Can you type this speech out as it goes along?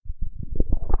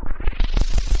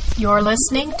You're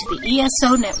listening to the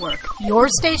ESO Network, your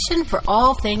station for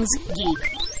all things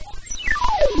geek.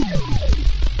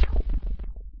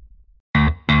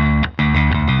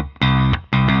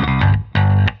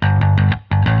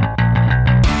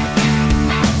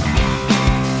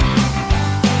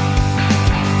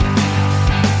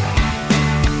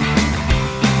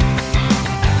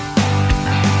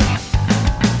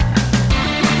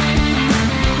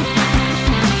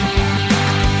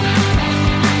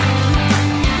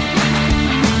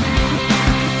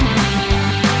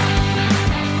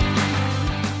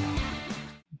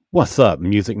 What's up,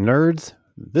 music nerds?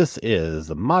 This is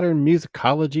the Modern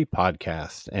Musicology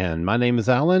Podcast, and my name is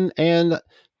Alan, and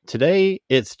today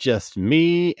it's just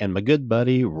me and my good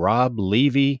buddy, Rob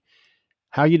Levy.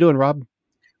 How you doing, Rob?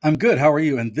 I'm good. How are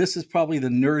you? And this is probably the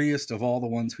nerdiest of all the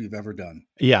ones we've ever done.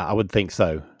 Yeah, I would think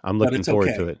so. I'm looking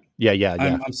forward to it. Yeah.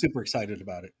 I'm super excited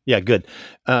about it. Yeah, good.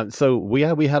 So we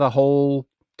had a whole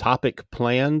topic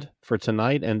planned for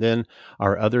tonight, and then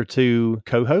our other two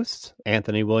co-hosts,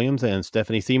 Anthony Williams and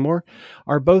Stephanie Seymour,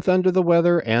 are both under the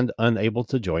weather and unable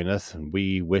to join us. And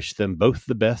we wish them both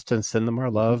the best and send them our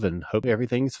love and hope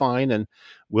everything's fine. And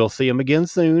we'll see them again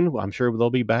soon. I'm sure they'll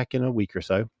be back in a week or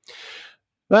so.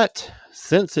 But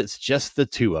since it's just the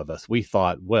two of us, we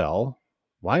thought, well,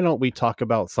 why don't we talk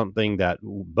about something that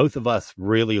both of us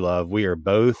really love? We are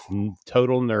both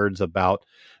total nerds about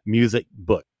music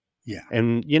books. Yeah.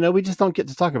 And, we just don't get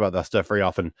to talk about that stuff very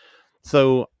often.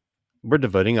 So we're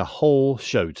devoting a whole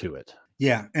show to it.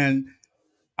 Yeah. And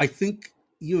I think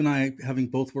you and I, having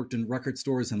both worked in record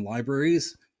stores and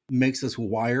libraries, makes us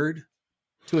wired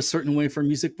to a certain way for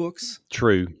music books.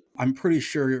 True. I'm pretty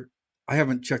sure, I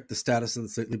haven't checked the status of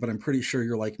this lately, but I'm pretty sure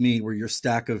you're like me, where your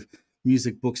stack of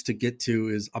music books to get to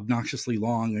is obnoxiously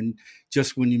long. And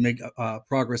just when you make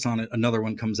progress on it, another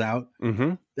one comes out.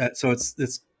 Mm-hmm.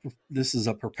 This is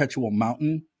a perpetual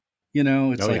mountain,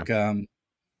 it's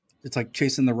it's like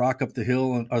chasing the rock up the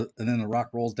hill and then the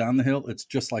rock rolls down the hill. It's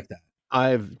just like that.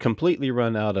 I've completely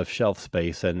run out of shelf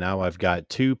space, and now I've got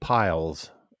two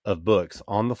piles of books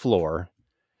on the floor.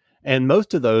 And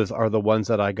most of those are the ones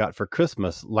that I got for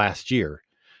Christmas last year.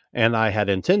 And I had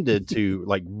intended to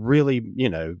really,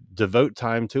 devote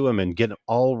time to them and get them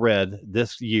all read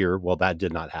this year. Well, that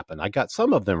did not happen. I got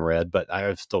some of them read, but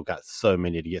I've still got so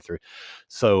many to get through.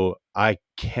 So I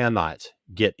cannot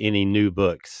get any new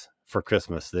books for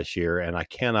Christmas this year, and I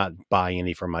cannot buy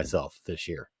any for myself this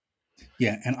year.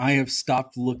 Yeah. And I have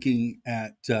stopped looking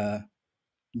at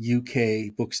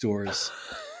UK bookstores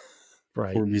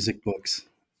right. for music books.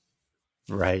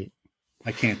 Right.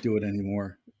 I can't do it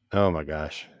anymore. Oh my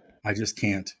gosh. I just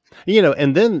can't.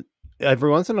 And then every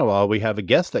once in a while we have a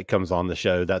guest that comes on the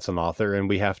show that's an author, and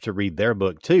we have to read their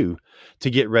book too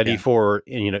to get ready for,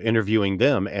 interviewing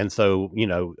them. And so,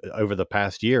 over the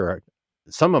past year,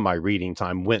 some of my reading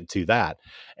time went to that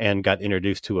and got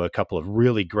introduced to a couple of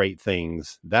really great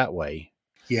things that way.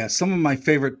 Yeah. Some of my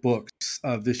favorite books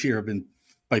of this year have been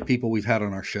by people we've had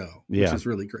on our show, which is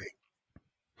really great.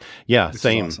 Yeah.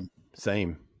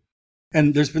 Same.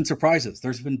 And there's been surprises.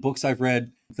 There's been books I've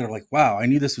read that are like, wow, I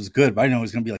knew this was good, but I didn't know it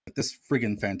was going to be like this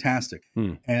friggin' fantastic.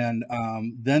 And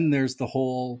then there's the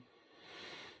whole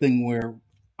thing where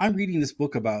I'm reading this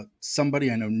book about somebody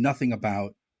I know nothing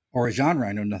about, or a genre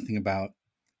I know nothing about,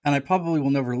 and I probably will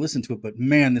never listen to it, but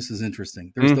man, this is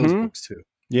interesting. There's those books too.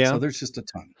 Yeah. So there's just a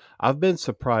ton. I've been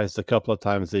surprised a couple of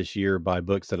times this year by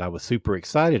books that I was super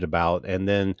excited about, and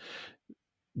then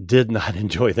did not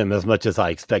enjoy them as much as I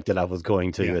expected I was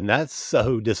going to. Yeah. And that's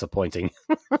so disappointing.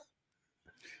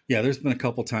 Yeah. There's been a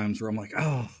couple times where I'm like,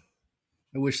 oh,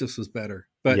 I wish this was better.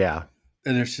 But yeah.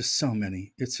 And there's just so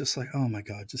many. It's just like, oh my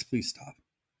God, just please stop.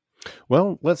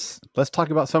 Well, let's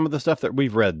talk about some of the stuff that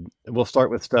we've read. We'll start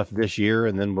with stuff this year,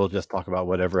 and then we'll just talk about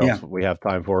whatever else we have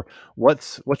time for.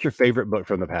 What's your favorite book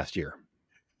from the past year?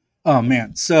 Oh,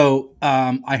 man. So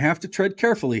I have to tread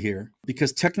carefully here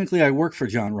because technically I work for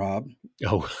John Robb.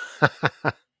 Oh,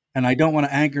 and I don't want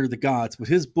to anger the gods, but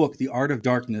his book, The Art of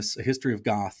Darkness, A History of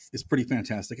Goth, is pretty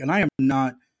fantastic. And I am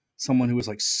not someone who is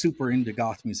super into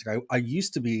goth music. I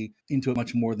used to be into it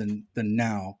much more than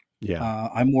now. Yeah.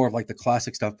 I'm more of the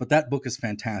classic stuff, but that book is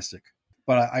fantastic.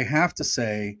 But I have to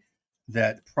say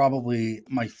that probably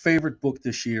my favorite book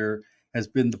this year has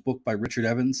been the book by Richard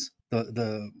Evans,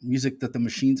 the music that the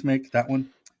machines make, that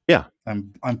one. Yeah.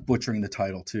 I'm butchering the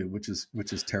title too, which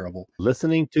is terrible.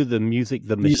 Listening to the music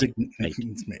the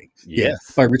machines make. Yes. Yeah,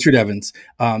 by Richard Evans.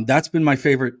 That's been my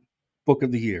favorite book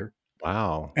of the year.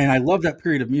 Wow. And I love that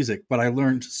period of music, but I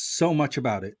learned so much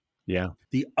about it. Yeah.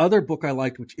 The other book I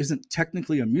liked, which isn't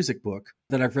technically a music book,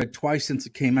 that I've read twice since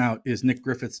it came out, is Nick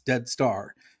Griffith's Dead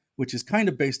Star, which is kind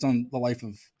of based on the life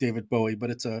of David Bowie, but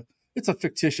it's a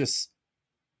fictitious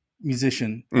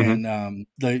musician and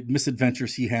the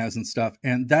misadventures he has and stuff.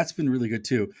 And that's been really good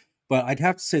too. But I'd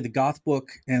have to say the Goth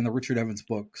book and the Richard Evans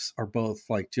books are both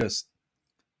like just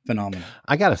phenomenal.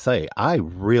 I got to say, I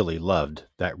really loved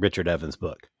that Richard Evans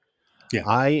book. Yeah.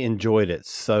 I enjoyed it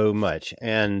so much.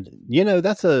 And,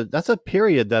 that's a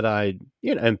period that I,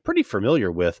 am pretty familiar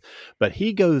with, but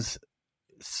he goes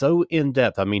so in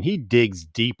depth. I mean, he digs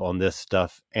deep on this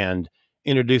stuff and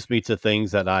introduced me to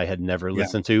things that I had never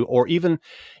listened to, or even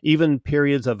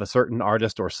periods of a certain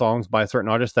artist or songs by a certain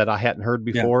artist that I hadn't heard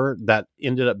before that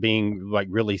ended up being like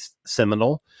really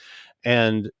seminal.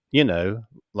 And,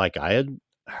 like I had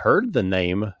heard the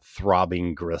name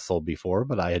Throbbing Gristle before,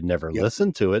 but I had never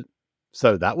listened to it.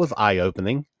 So that was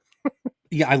eye-opening.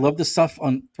 Yeah, I love the stuff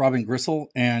on Throbbing Gristle.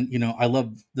 And, I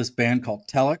love this band called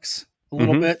Telex a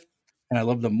little bit. And I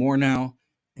love them more now.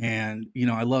 And,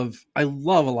 I love a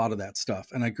lot of that stuff.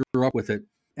 And I grew up with it.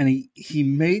 And he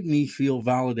made me feel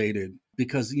validated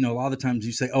because, a lot of the times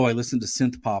you say, oh, I listen to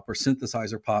synth pop or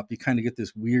synthesizer pop. You kind of get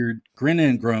this weird grin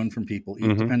and groan from people,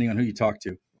 depending on who you talk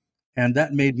to. And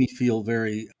that made me feel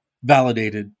very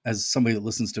validated as somebody that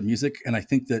listens to music. And I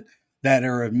think that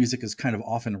era of music is kind of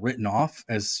often written off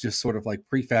as just sort of like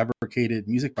prefabricated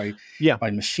music by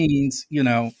machines,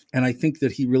 and I think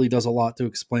that he really does a lot to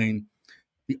explain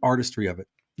the artistry of it.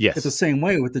 Yes. It's the same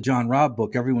way with the John Robb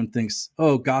book. Everyone thinks,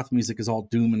 oh, goth music is all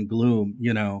doom and gloom,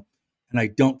 and I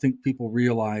don't think people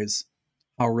realize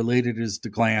how related it is to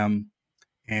glam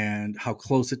and how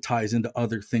close it ties into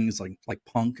other things like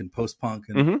punk and post-punk.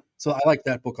 And so I like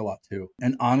that book a lot too.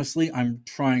 And honestly, I'm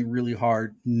trying really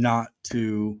hard not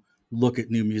to look at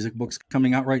new music books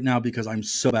coming out right now because I'm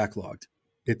so backlogged.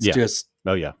 It's just...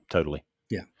 Oh, yeah, totally.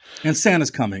 Yeah. And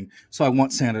Santa's coming, so I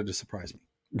want Santa to surprise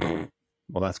me.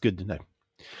 Well, that's good to know.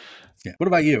 Yeah. What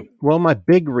about you? Well, my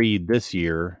big read this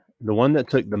year, the one that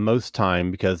took the most time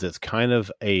because it's kind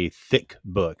of a thick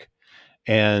book.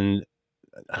 And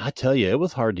I tell you, it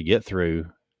was hard to get through.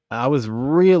 I was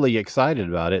really excited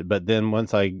about it. But then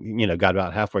once I, got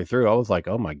about halfway through, I was like,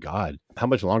 oh my God, how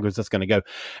much longer is this going to go?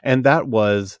 And that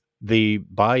was the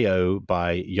bio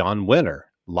by Jan Wenner,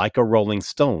 Like a Rolling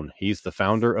Stone. He's the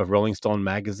founder of Rolling Stone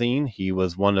magazine. He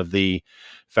was one of the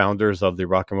founders of the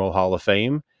Rock and Roll Hall of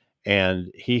Fame. And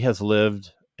he has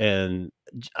lived an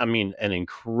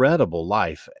incredible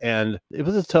life. And it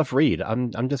was a tough read.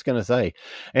 I'm just going to say.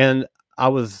 And I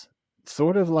was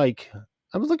sort of like,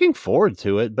 I was looking forward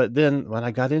to it. But then when I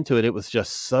got into it, it was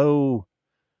just so,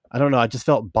 I don't know. I just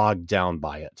felt bogged down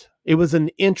by it. It was an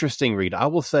interesting read. I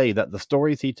will say that the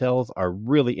stories he tells are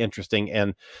really interesting.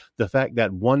 And the fact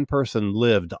that one person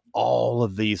lived all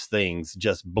of these things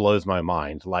just blows my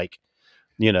mind. Like,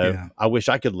 I wish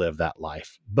I could live that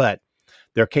life. But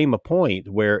there came a point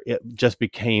where it just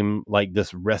became like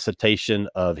this recitation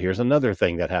of here's another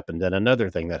thing that happened and another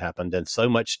thing that happened. And so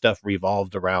much stuff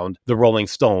revolved around the Rolling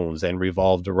Stones and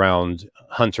revolved around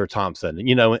Hunter Thompson,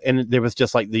 and there was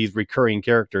just like these recurring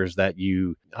characters that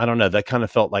that kind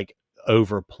of felt like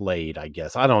overplayed, I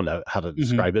guess. I don't know how to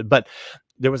describe it, but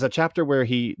there was a chapter where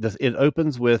it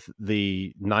opens with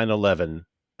the 9/11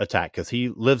 attack because he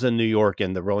lives in New York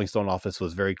and the Rolling Stone office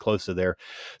was very close to there.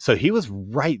 So he was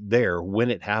right there when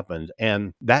it happened.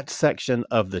 And that section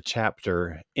of the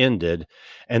chapter ended.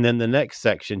 And then the next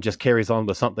section just carries on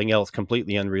with something else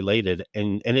completely unrelated.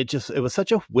 And it was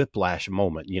such a whiplash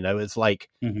moment. It's like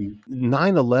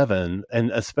 9/11,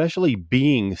 and especially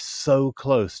being so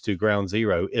close to ground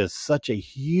zero, is such a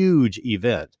huge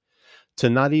event to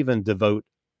not even devote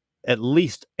at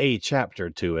least a chapter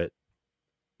to it.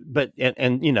 But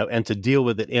and to deal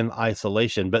with it in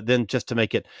isolation, but then just to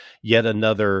make it yet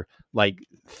another like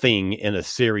thing in a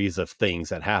series of things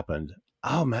that happened.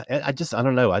 Oh man, I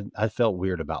don't know. I felt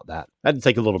weird about that. I had to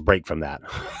take a little break from that.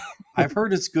 I've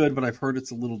heard it's good, but I've heard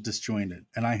it's a little disjointed,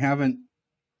 and I haven't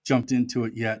jumped into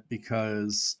it yet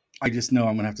because I just know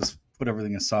I'm gonna have to put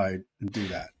everything aside and do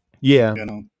that. Yeah.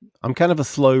 I'm kind of a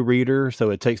slow reader, so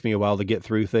it takes me a while to get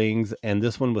through things. And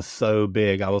this one was so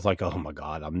big. I was like, oh my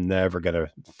God, I'm never going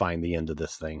to find the end of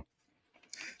this thing.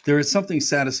 There is something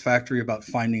satisfactory about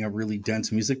finding a really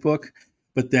dense music book,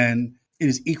 but then it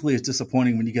is equally as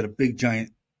disappointing when you get a big,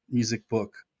 giant music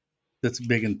book that's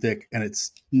big and thick and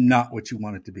it's not what you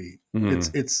want it to be.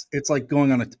 Mm-hmm. It's like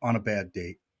going on a bad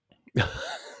date.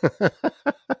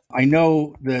 I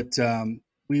know that,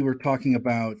 we were talking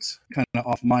about kind of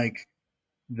off mic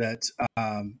that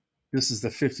this is the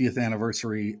 50th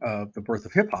anniversary of the birth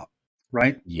of hip hop,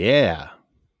 right? Yeah.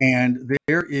 And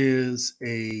there is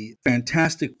a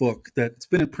fantastic book that's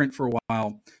been in print for a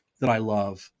while that I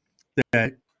love,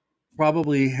 that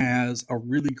probably has a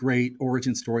really great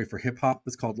origin story for hip hop.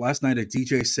 It's called Last Night a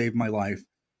DJ Saved My Life: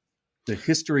 The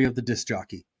History of the Disc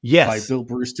Jockey. Yes. By Bill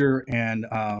Brewster and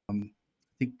I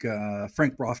think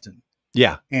Frank Brofton.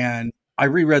 Yeah. And I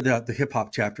reread the hip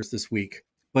hop chapters this week,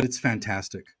 but it's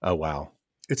fantastic. Oh, wow.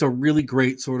 It's a really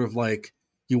great sort of like,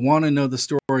 you want to know the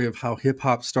story of how hip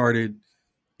hop started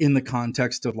in the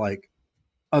context of like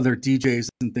other DJs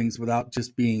and things without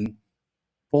just being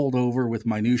bowled over with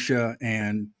minutia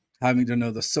and having to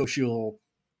know the social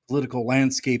political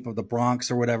landscape of the Bronx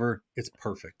or whatever. It's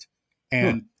perfect.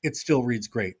 And it still reads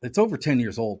great. It's over 10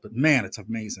 years old, but man, it's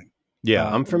amazing. Yeah,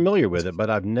 I'm familiar with it, but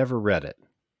I've never read it.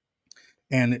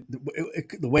 And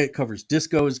the way it covers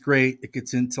disco is great. It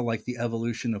gets into like the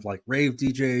evolution of like rave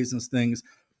DJs and things.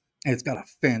 And it's got a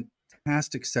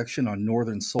fantastic section on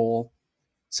Northern Soul.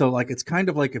 So like, it's kind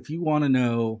of like if you want to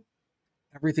know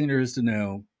everything there is to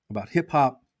know about hip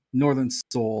hop, Northern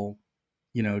Soul,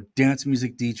 you know, dance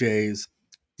music DJs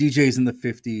in the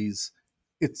 50s.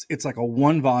 It's like a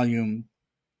 1-volume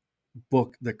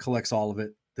book that collects all of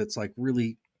it. That's like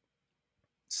really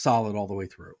solid all the way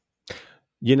through.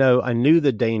 You know, I knew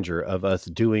the danger of us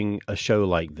doing a show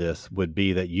like this would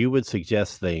be that you would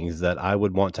suggest things that I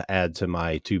would want to add to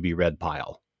my to be read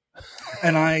pile.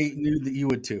 And I knew that you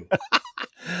would too.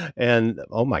 And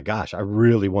oh my gosh, I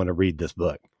really want to read this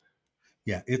book.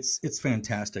 Yeah, it's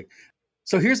fantastic.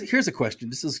 So here's a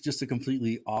question. This is just a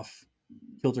completely off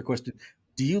kilter question.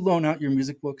 Do you loan out your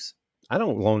music books? I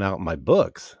don't loan out my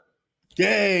books.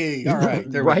 Yay! All right,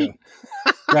 there right? we go.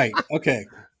 Right. Okay.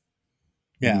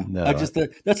 Yeah, no,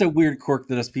 that's a weird quirk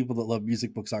that us people that love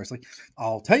music books are. It's like,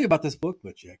 I'll tell you about this book,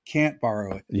 but you can't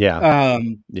borrow it. Yeah,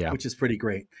 which is pretty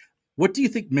great. What do you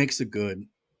think makes a good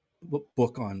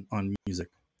book on music,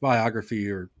 biography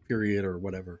or period or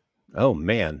whatever? Oh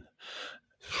man,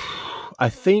 I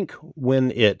think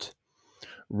when it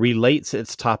relates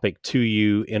its topic to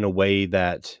you in a way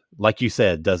that, like you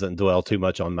said, doesn't dwell too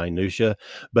much on minutia,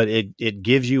 but it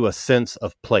gives you a sense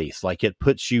of place. Like it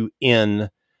puts you in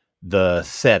the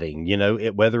setting, you know,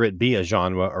 whether it be a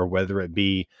genre or whether it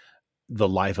be the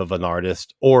life of an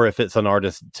artist, or if it's an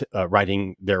artist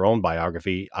writing their own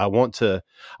biography. I want to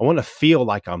feel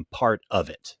like I'm part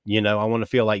of it. You know, I want to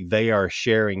feel like they are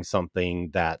sharing something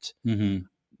that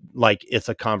like it's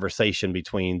a conversation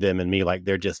between them and me, like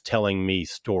they're just telling me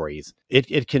stories.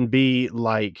 It can be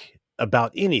like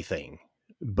about anything,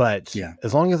 but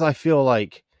as long as I feel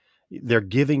like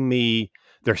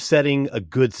they're setting a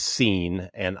good scene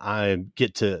and I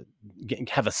get to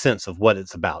have a sense of what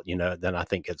it's about, you know, then I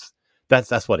think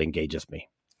that's what engages me.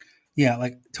 Yeah,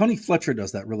 like Tony Fletcher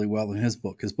does that really well in his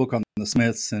book on the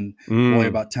Smiths and Boy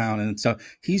About Town and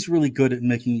stuff. He's really good at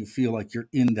making you feel like you're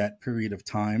in that period of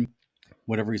time,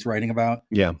 whatever he's writing about.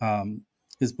 Yeah.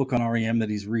 His book on REM that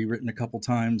he's rewritten a couple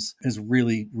times has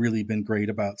really, really been great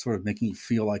about sort of making you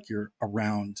feel like you're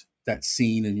around that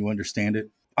scene and you understand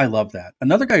it. I love that.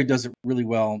 Another guy who does it really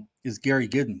well is Gary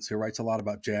Giddens, who writes a lot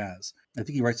about jazz. I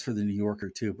think he writes for the New Yorker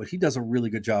too, but he does a really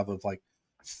good job of like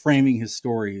framing his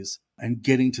stories and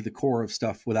getting to the core of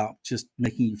stuff without just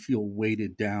making you feel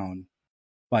weighted down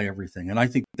by everything. And I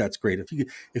think that's great.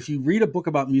 If you read a book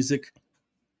about music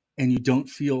and you don't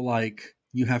feel like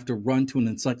you have to run to an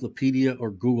encyclopedia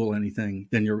or Google anything,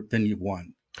 then you've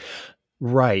won.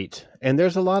 Right. And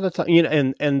there's a lot of time, you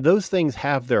know, and those things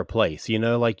have their place, you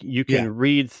know, like you can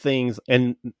read things,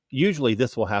 and usually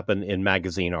this will happen in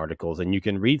magazine articles, and you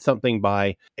can read something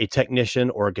by a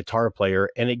technician or a guitar player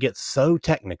and it gets so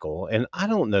technical. And I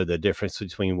don't know the difference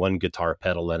between one guitar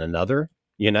pedal and another,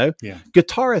 you know.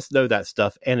 Guitarists know that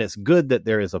stuff, and it's good that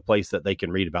there is a place that they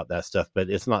can read about that stuff, but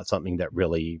it's not something that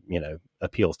really, you know,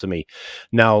 appeals to me.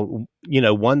 Now, you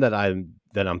know, one that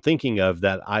I'm thinking of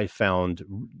that I found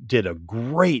did a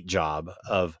great job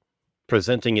of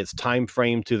presenting its time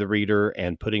frame to the reader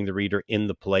and putting the reader in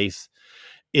the place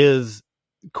is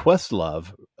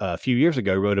Questlove. A few years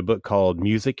ago wrote a book called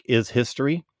Music is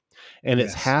History, and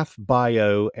it's half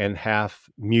bio and half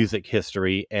music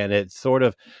history, and it sort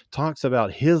of talks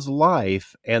about his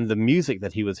life and the music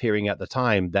that he was hearing at the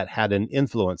time that had an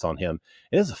influence on him.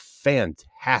 It is a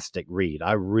fantastic read.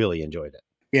 I really enjoyed it.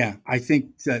 Yeah, I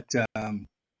think that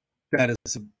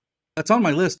that's on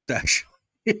my list actually.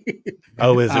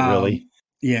 Oh, is it really?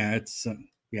 Yeah, it's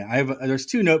there's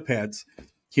two notepads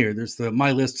here. There's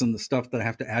my list and the stuff that I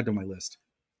have to add to my list.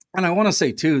 And I want to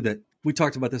say too that we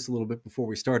talked about this a little bit before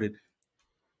we started.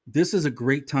 This is a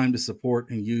great time to support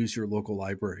and use your local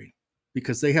library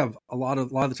because they have a lot of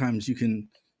the times you can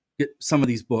get some of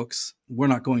these books. We're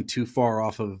not going too far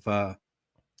off of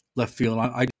left field.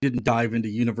 I didn't dive into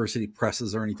university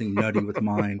presses or anything nutty with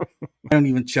mine. don't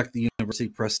even check the university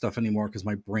press stuff anymore because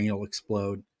my brain will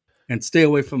explode. And stay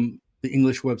away from the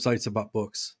English websites about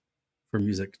books for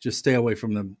music. Just stay away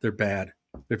from them. They're bad.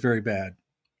 They're very bad.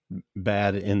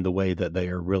 Bad in the way that they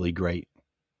are really great.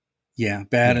 Yeah,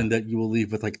 bad, and that you will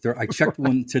leave with like. I checked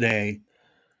one today,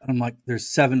 and I'm like, "There's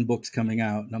 7 books coming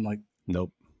out," and I'm like,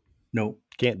 Nope,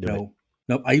 can't do it.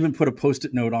 Nope. I even put a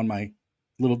Post-it note on my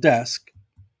little desk.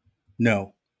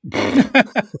 No, nice.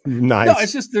 No,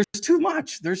 it's just there's too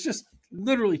much. There's just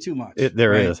literally too much.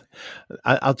 There is.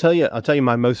 I'll tell you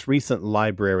my most recent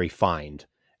library find.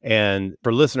 And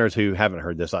for listeners who haven't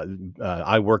heard this,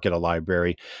 I work at a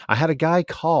library. I had a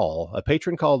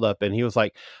patron called up, and he was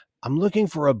like, I'm looking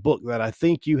for a book that I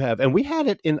think you have. And we had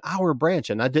it in our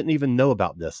branch, and I didn't even know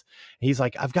about this. He's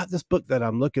like, I've got this book that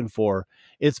I'm looking for.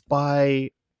 It's by,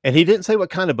 and he didn't say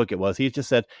what kind of book it was. He just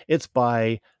said, it's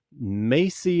by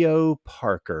Maceo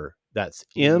Parker. That's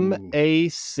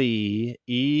Maceo.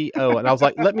 And I was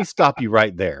like, let me stop you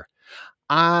right there.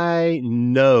 I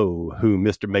know who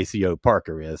Mr. Maceo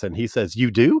Parker is. And he says,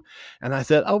 you do? And I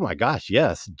said, oh my gosh,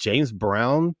 yes. James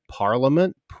Brown,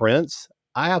 Parliament, Prince.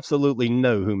 I absolutely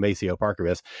know who Maceo Parker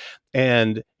is.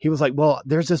 And he was like, well,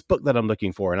 there's this book that I'm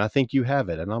looking for, and I think you have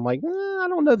it. And I'm like, I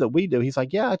don't know that we do. He's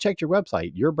like, yeah, I checked your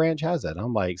website. Your branch has it.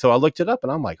 I'm like, so I looked it up,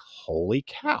 and I'm like, holy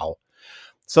cow.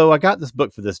 So I got this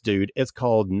book for this dude. It's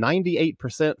called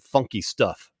 98% Funky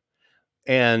Stuff.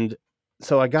 And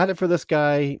so I got it for this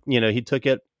guy. He took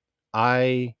it.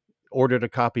 I ordered a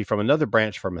copy from another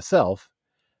branch for myself.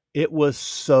 It was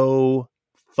so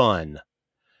fun.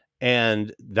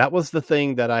 And that was the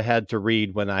thing that I had to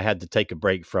read when I had to take a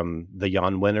break from the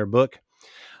Jan Wenner book.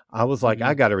 I was like,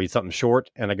 I got to read something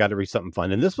short, and I got to read something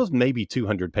fun. And this was maybe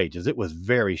 200 pages. It was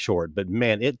very short, but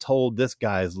man, it told this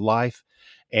guy's life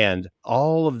and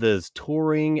all of this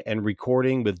touring and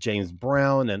recording with James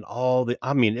Brown and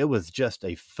it was just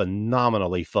a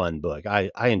phenomenally fun book.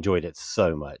 I enjoyed it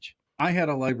so much. I had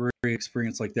a library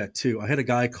experience like that too. I had a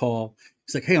guy call.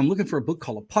 He's like, hey, I'm looking for a book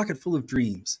called A Pocket Full of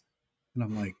Dreams. And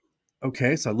I'm like,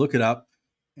 okay. So I look it up,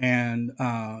 and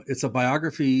it's a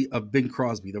biography of Bing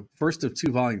Crosby, the first of 2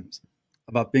 volumes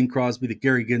about Bing Crosby that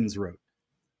Gary Giddens wrote.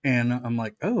 And I'm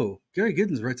like, oh, Gary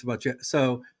Giddens writes about you.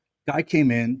 So guy came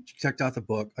in, checked out the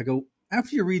book. I go,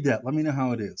 after you read that, let me know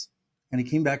how it is. And he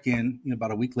came back in,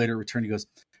 about a week later, returned. He goes,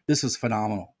 this is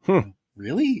phenomenal.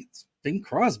 Really? It's Bing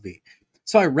Crosby.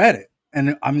 So I read it.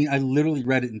 And I literally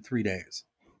read it in 3 days,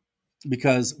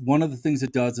 because one of the things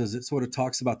it does is it sort of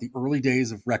talks about the early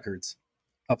days of records,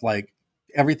 of like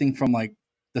everything from like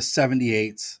the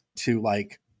 78s to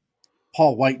like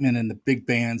Paul Whiteman and the big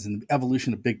bands and the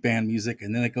evolution of big band music.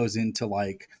 And then it goes into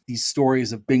like these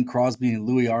stories of Bing Crosby and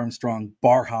Louis Armstrong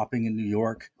bar hopping in New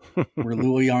York, where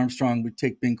Louis Armstrong would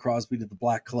take Bing Crosby to the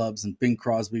black clubs, and Bing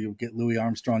Crosby would get Louis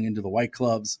Armstrong into the white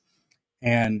clubs.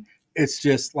 And it's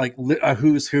just like a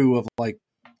who's who of like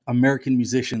American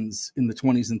musicians in the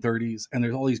 20s and 30s. And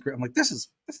there's all these great, I'm like, this is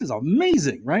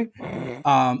amazing. Right.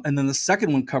 And then the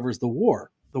second one covers the war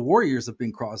years of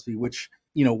Bing Crosby, which,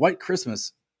 White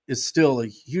Christmas is still a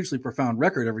hugely profound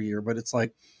record every year, but it's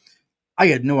like, I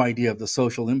had no idea of the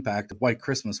social impact of White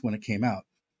Christmas when it came out,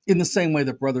 in the same way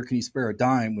that Brother Can You Spare a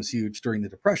Dime was huge during the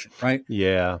Depression. Right.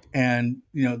 Yeah. And,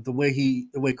 the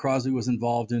way Crosby was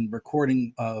involved in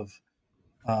recording of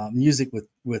music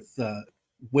with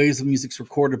ways of music's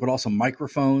recorded, but also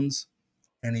microphones.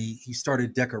 And he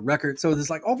started Decca Records. So there's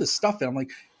like all this stuff that I'm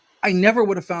like, I never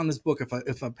would have found this book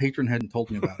if a patron hadn't told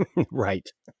me about it.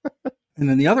 Right. And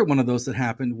then the other one of those that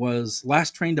happened was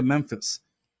Last Train to Memphis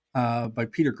by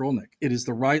Peter Grolnick. It is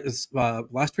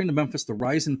Last Train to Memphis, the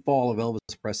rise and fall of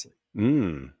Elvis Presley.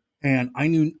 And I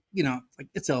knew, like,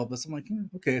 it's Elvis. I'm like,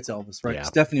 okay, it's Elvis, right? Yeah.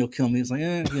 Stephanie will kill me. It's like,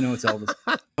 it's Elvis.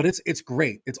 But it's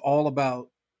great. It's all about,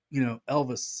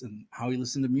 Elvis and how he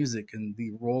listened to music and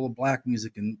the role of black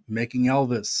music in making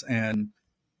Elvis. And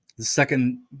the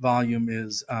second volume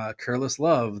is Careless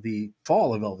Love, the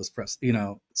fall of Elvis Presley,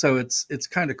 So it's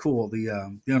kind of cool,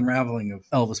 the unraveling of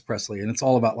Elvis Presley. And it's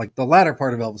all about like the latter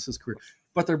part of Elvis's career.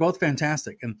 But they're both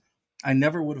fantastic. And I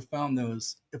never would have found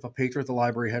those if a patron at the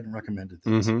library hadn't recommended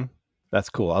those. Mm-hmm. That's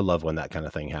cool. I love when that kind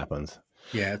of thing happens.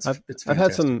 Yeah, it's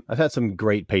I've had some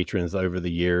great patrons over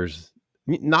the years.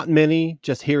 Not many,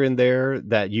 just here and there,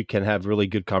 that you can have really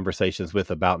good conversations with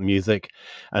about music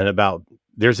and about.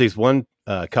 There's these one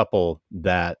couple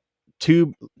that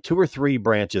two or three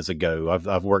branches ago.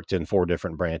 I've worked in 4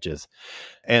 different branches,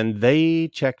 and they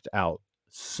checked out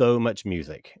so much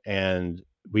music, and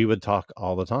we would talk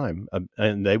all the time,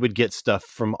 and they would get stuff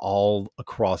from all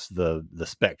across the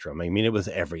spectrum. I mean, it was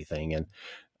everything. And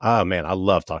Oh man, I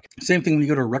love talking. Same thing when you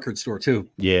go to a record store too.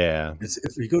 Yeah.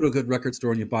 If you go to a good record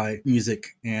store and you buy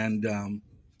music, and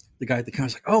the guy at the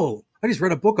counter's like, "Oh, I just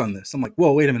read a book on this." I'm like,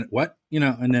 "Whoa, wait a minute, what?"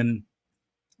 And then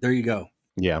there you go.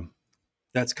 Yeah.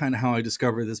 That's kind of how I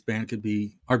discovered our band could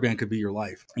be your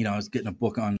life. I was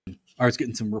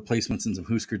getting some replacements and some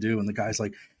Husker Du, and the guy's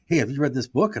like, "Hey, have you read this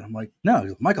book?" And I'm like,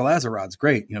 "No." Michael Azarod's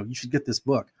great. You should get this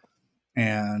book.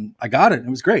 And I got it. And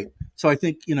it was great. So I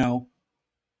think,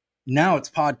 now it's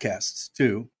podcasts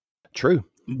too. True.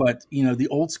 But, the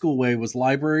old school way was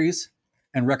libraries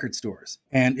and record stores.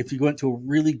 And if you go into a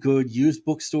really good used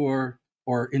bookstore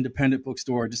or independent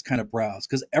bookstore, just kind of browse,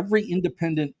 because every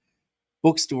independent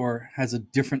bookstore has a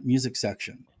different music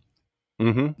section,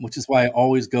 which is why I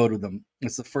always go to them.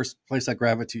 It's the first place I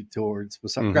gravitate towards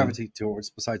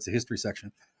besides the history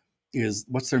section, is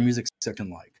what's their music section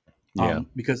like? Yeah.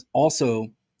 Because also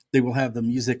they will have the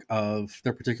music of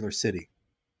their particular city.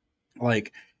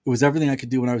 Like, it was everything I could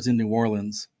do when I was in New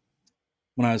Orleans,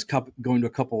 when I was going to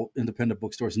a couple independent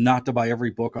bookstores, not to buy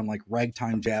every book on like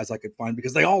ragtime jazz I could find,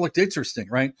 because they all looked interesting,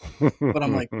 right? But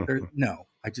I'm like, no,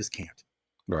 I just can't.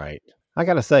 Right. I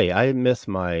gotta say, I miss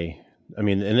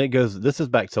this is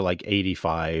back to like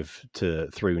 85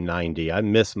 through 90. I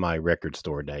miss my record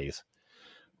store days,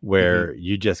 where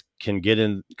you just can get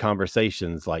in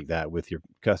conversations like that with your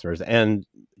customers. And,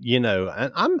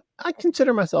 I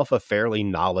consider myself a fairly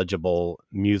knowledgeable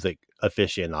music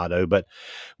aficionado, but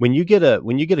when you get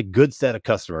a good set of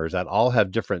customers that all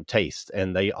have different tastes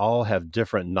and they all have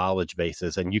different knowledge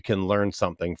bases, and you can learn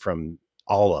something from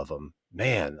all of them,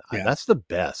 man, that's the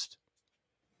best.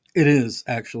 It is,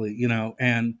 actually,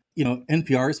 and,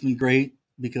 NPR has been great,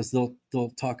 because they'll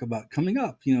talk about coming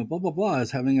up, blah, blah, blah, is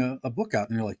having a book out.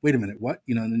 And you're like, wait a minute, what?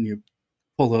 And then you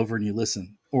pull over and you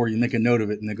listen, or you make a note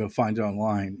of it and then go find it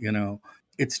online.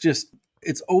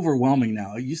 It's overwhelming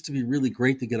now. It used to be really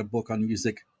great to get a book on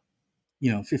music,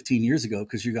 15 years ago,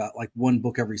 because you got like one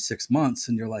book every 6 months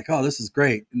and you're like, oh, this is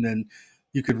great. And then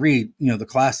you could read, the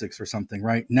classics or something.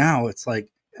 Right now, it's like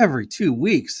every 2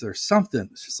 weeks there's something.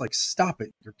 It's just like, stop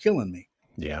it. You're killing me.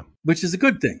 Yeah. Which is a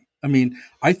good thing. I mean,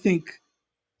 I think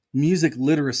music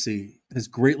literacy has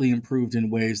greatly improved in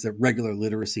ways that regular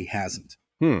literacy hasn't.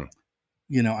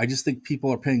 I just think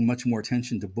people are paying much more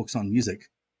attention to books on music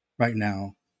right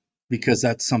now, because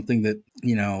that's something that,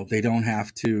 they don't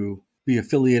have to be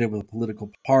affiliated with a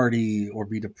political party or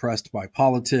be depressed by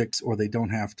politics, or they don't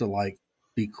have to like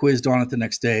be quizzed on it the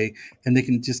next day, and they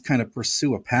can just kind of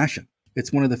pursue a passion.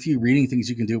 It's one of the few reading things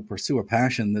you can do, pursue a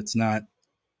passion that's not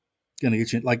going to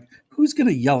get you, like, who's going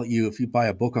to yell at you if you buy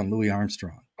a book on Louis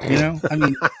Armstrong? I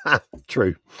mean,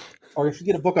 true. Or if you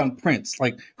get a book on Prince,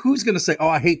 like, who's going to say, oh,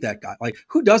 I hate that guy? Like,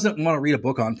 who doesn't want to read a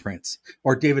book on Prince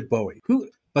or David Bowie?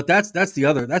 But that's the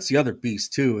other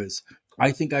beast too, is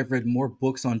I think I've read more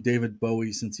books on David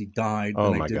Bowie since he died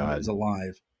than I did when he was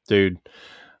alive. Dude,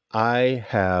 I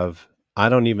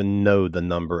don't even know the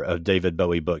number of David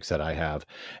Bowie books that I have.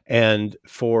 And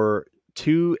for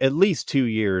at least 2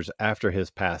 years after his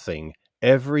passing,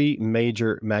 every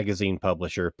major magazine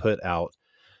publisher put out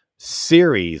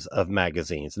series of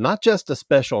magazines, not just a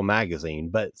special magazine,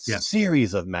 but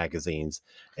series of magazines.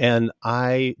 And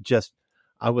I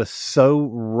was so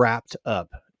wrapped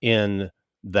up in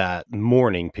that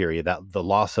mourning period, that the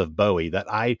loss of Bowie, that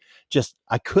I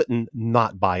couldn't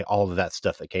not buy all of that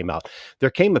stuff that came out.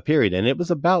 There came a period, and it was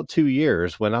about 2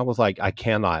 years, when I was like, I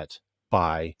cannot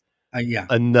buy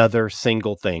another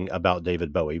single thing about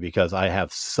David Bowie, because I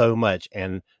have so much,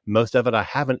 and most of it I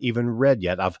haven't even read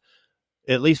yet.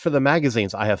 At least for the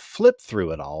magazines, I have flipped through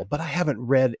it all, but I haven't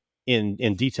read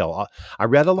in detail. I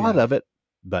read a lot of it,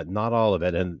 but not all of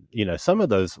it. And, some of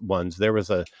those ones, there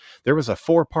was a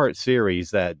 4-part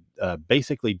series that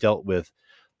basically dealt with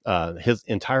his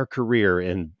entire career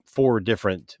in 4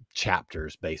 different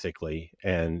chapters, basically.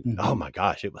 And oh my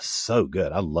gosh, it was so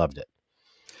good. I loved it.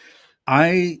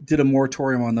 I did a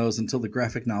moratorium on those until the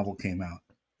graphic novel came out,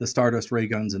 The Stardust Ray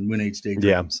Guns and Moon Age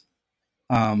Daydreams.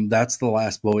 That's the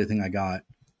last Bowie thing I got.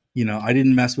 I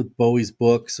didn't mess with Bowie's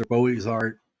books or Bowie's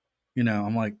art.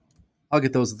 I'm like, I'll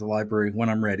get those at the library when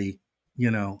I'm ready.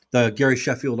 The Gary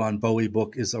Sheffield on Bowie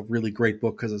book is a really great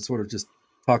book, because it sort of just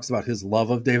talks about his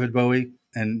love of David Bowie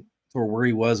and or where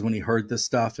he was when he heard this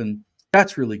stuff. And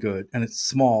that's really good. And it's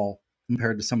small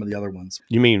compared to some of the other ones.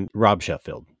 You mean Rob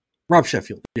Sheffield? Rob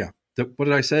Sheffield. Yeah. What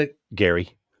did I say?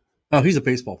 Gary. Oh, he's a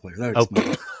baseball player.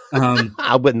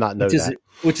 I would not know that.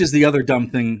 Which is the other dumb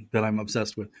thing that I'm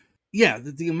obsessed with. Yeah,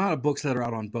 the amount of books that are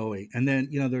out on Bowie. And then,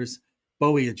 there's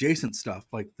Bowie adjacent stuff,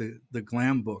 like the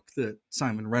glam book that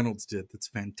Simon Reynolds did. That's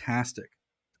fantastic.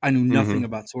 I knew nothing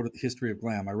about sort of the history of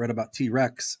glam. I read about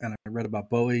T-Rex and I read about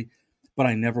Bowie, but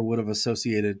I never would have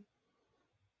associated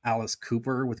Alice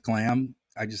Cooper with glam.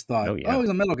 I just thought, he's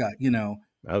a metal guy,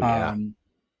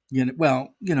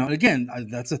 Again,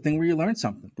 that's the thing where you learn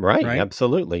something. Right?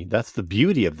 Absolutely. That's the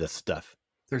beauty of this stuff.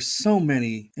 There's so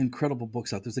many incredible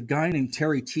books out. There's a guy named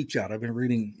Terry Teachout. I've been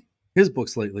reading his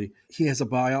books lately. He has a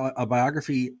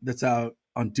biography that's out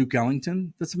on Duke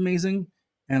Ellington that's amazing,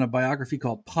 and a biography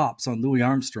called Pops on Louis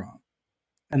Armstrong.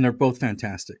 And they're both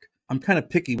fantastic. I'm kind of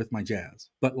picky with my jazz,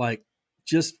 but like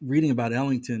just reading about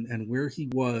Ellington and where he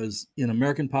was in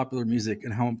American popular music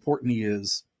and how important he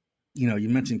is. You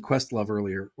mentioned Questlove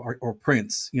earlier or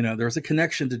Prince. There's a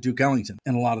connection to Duke Ellington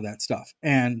and a lot of that stuff.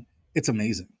 And it's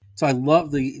amazing. So I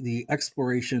love the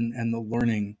exploration and the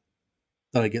learning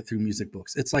that I get through music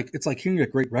books. It's like hearing a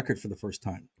great record for the first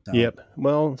time. So. Yep.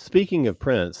 Well, speaking of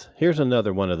Prince, here's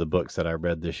another one of the books that I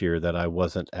read this year that I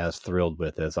wasn't as thrilled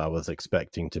with as I was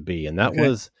expecting to be. And that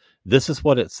was This Is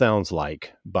What It Sounds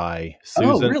Like by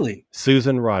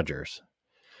Susan Rogers.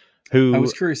 Who I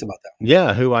was curious about that.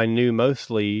 Yeah, who I knew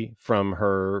mostly from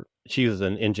her. She was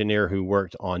an engineer who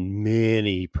worked on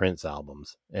many Prince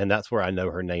albums, and that's where I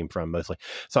know her name from mostly.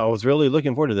 So I was really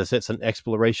looking forward to this. It's an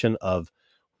exploration of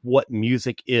what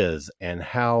music is and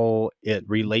how it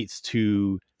relates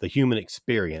to the human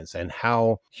experience and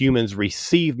how humans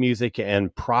receive music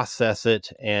and process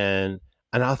it. And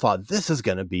I thought, this is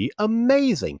going to be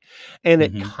amazing. And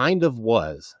it kind of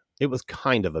was. It was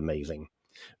kind of amazing,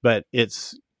 but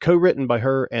it's co-written by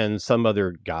her and some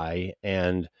other guy,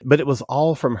 but it was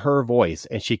all from her voice.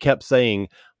 And she kept saying,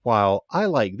 while I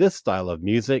like this style of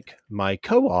music, my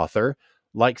co-author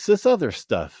likes this other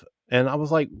stuff. And I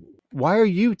was like, why are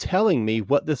you telling me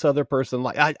what this other person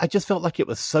like? I just felt like it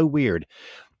was so weird.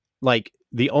 Like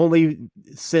the only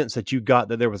sense that you got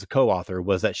that there was a co-author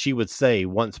was that she would say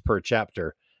once per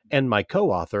chapter, and my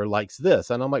co-author likes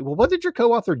this. And I'm like, well, what did your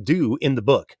co-author do in the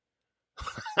book?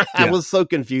 I was so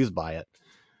confused by it.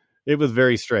 It was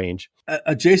very strange.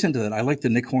 Adjacent to that, I like the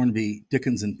Nick Hornby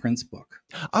Dickens and Prince book.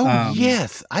 Oh,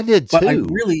 yes, I did too. But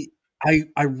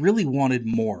I really wanted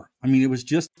more. I mean, it was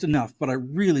just enough, but I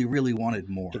really, really wanted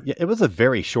more. Yeah, it was a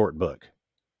very short book.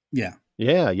 Yeah.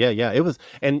 Yeah. It was,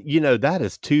 and that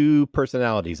is two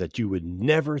personalities that you would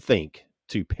never think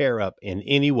to pair up in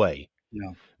any way.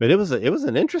 No. But it was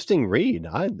an interesting read.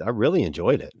 I really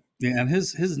enjoyed it. Yeah, and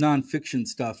his nonfiction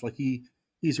stuff, like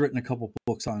he's written a couple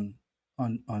books on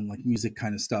like music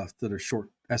kind of stuff that are short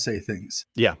essay things.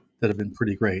 Yeah. That have been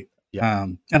pretty great. Yeah.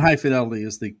 And High Fidelity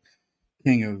is the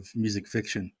king of music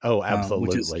fiction. Oh, absolutely.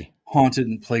 Which has haunted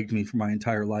and plagued me for my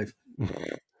entire life.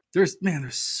 There's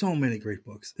so many great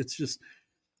books. It's just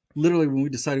literally when we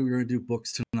decided we were going to do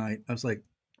books tonight, I was like,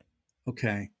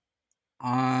 okay,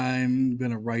 I'm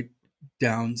going to write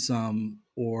down some,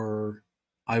 or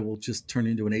I will just turn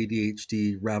into an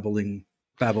ADHD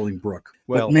babbling brook.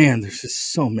 Well, but man, there's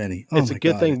just so many. It's a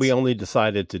good thing we only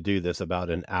decided to do this about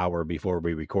an hour before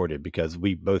we recorded, because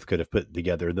we both could have put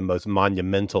together the most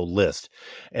monumental list,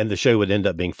 and the show would end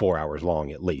up being 4 hours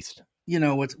long at least.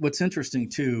 What's interesting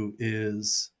too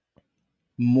is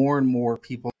more and more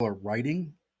people are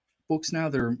writing books now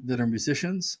that are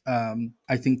musicians.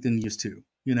 I think than used to.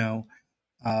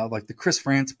 Like the Chris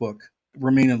France book,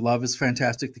 Remain in Love, is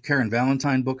fantastic. The Karen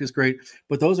Valentine book is great.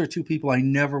 But those are two people I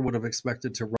never would have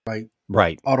expected to write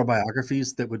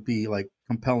autobiographies that would be like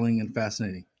compelling and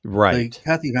fascinating. Right. The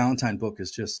Kathy Valentine book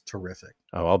is just terrific.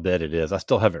 Oh, I'll bet it is. I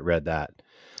still haven't read that.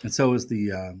 And so is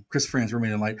the Chris France,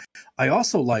 Remain in Light. I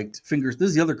also liked Fingers. This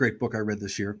is the other great book I read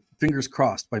this year, Fingers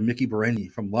Crossed by Mickey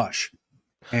Berenyi from Lush.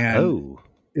 And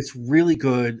it's really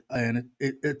good. And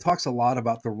it talks a lot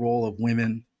about the role of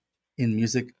women in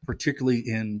music, particularly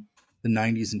in the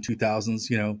 90s and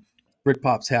 2000s.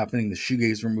 Britpop's happening, the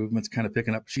shoegazer movement's kind of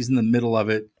picking up. She's in the middle of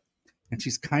it, and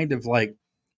she's kind of like,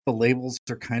 the labels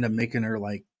are kind of making her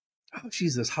like, oh,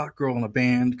 she's this hot girl in a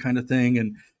band kind of thing,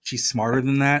 and she's smarter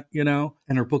than that,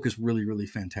 and her book is really, really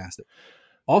fantastic.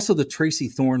 Also, the Tracy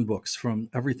Thorn books from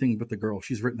Everything But the Girl.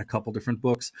 She's written a couple different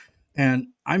books, and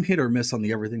I'm hit or miss on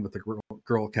the Everything But the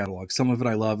Girl catalog. Some of it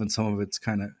I love, and some of it's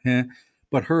kind of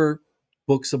but her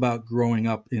books about growing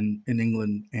up in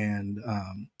England and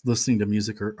listening to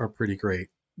music are pretty great.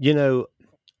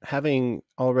 Having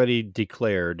already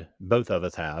declared, both of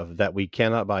us have, that we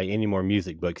cannot buy any more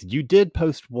music books, you did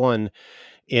post one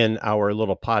in our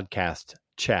little podcast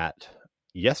chat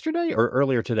yesterday or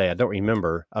earlier today, I don't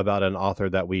remember, about an author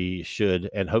that we should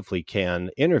and hopefully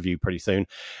can interview pretty soon.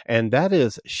 And that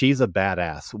is She's a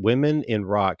Badass, Women in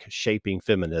Rock Shaping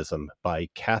Feminism by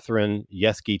Catherine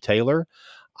Yeske Taylor.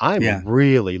 I'm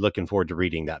really looking forward to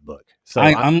reading that book. So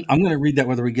I'm going to read that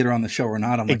whether we get her on the show or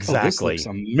not. I'm like, exactly. Oh, this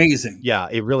looks amazing. Yeah,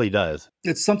 it really does.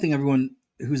 It's something everyone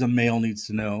who's a male needs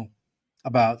to know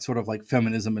about sort of like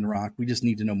feminism in rock. We just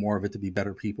need to know more of it to be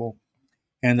better people.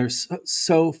 And there's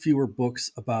so fewer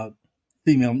books about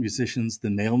female musicians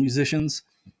than male musicians.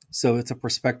 So it's a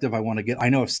perspective I want to get. I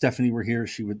know if Stephanie were here,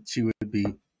 she would be,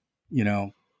 you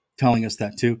know, telling us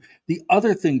that too. The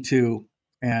other thing too,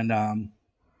 and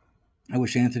I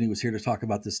wish Anthony was here to talk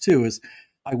about this too, is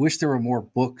I wish there were more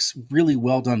books, really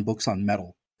well done books on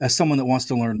metal. As someone that wants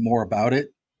to learn more about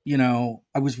it, you know,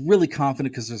 I was really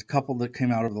confident because there's a couple that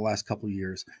came out over the last couple of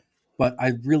years, but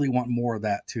I really want more of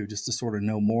that too, just to sort of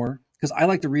know more. Because I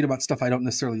like to read about stuff I don't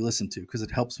necessarily listen to because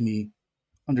it helps me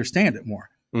understand it more.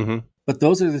 Mm-hmm. But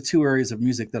those are the two areas of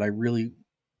music that I really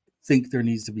think there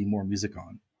needs to be more music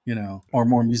on, you know, or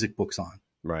more music books on.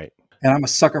 Right. And I'm a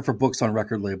sucker for books on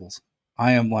record labels.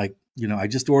 I am like, you know, I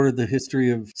just ordered the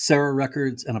history of Sarah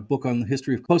Records and a book on the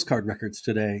history of Postcard Records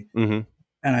today. Mm-hmm.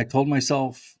 And I told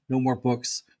myself no more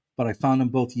books, but I found them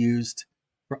both used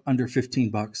for under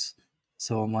 $15.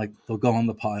 So I'm like, they'll go on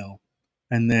the pile.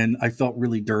 And then I felt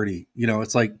really dirty. You know,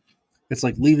 it's like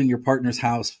leaving your partner's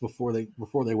house before they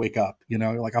wake up. You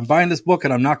know, like, I'm buying this book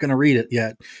and I'm not going to read it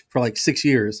yet for like 6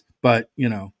 years. But, you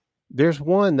know, there's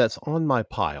one that's on my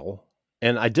pile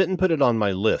and I didn't put it on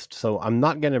my list, so I'm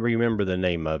not going to remember the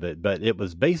name of it, but it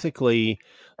was basically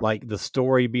like the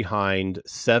story behind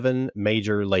 7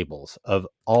 major labels of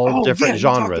all different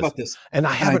genres. About this. And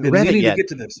I haven't read it yet. To get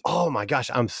to this. Oh my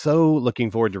gosh, I'm so looking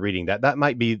forward to reading that. That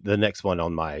might be the next one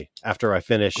on after I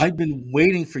finish. I've been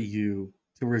waiting for you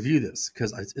to review this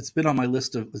because it's been on my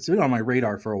it's been on my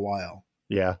radar for a while.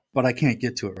 Yeah. But I can't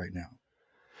get to it right now.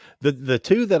 The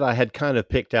two that I had kind of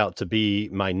picked out to be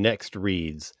my next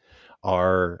reads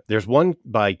there's one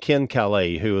by Ken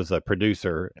Calais, who is a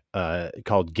producer,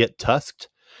 called Get Tusked.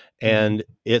 And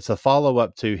it's a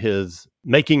follow-up to his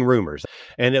Making Rumors.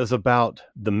 And it was about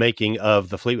the making of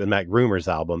the Fleetwood Mac Rumors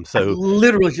album. So I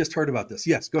literally just heard about this.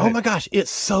 Yes, go ahead. Oh my gosh,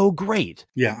 it's so great.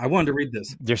 Yeah, I wanted to read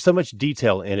this. There's so much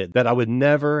detail in it that I would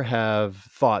never have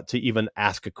thought to even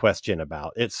ask a question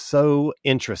about. It's so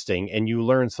interesting, and you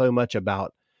learn so much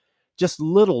about just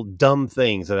little dumb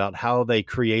things about how they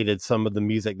created some of the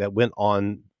music that went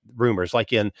on Rumors.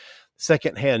 Like in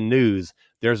Secondhand News,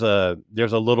 there's a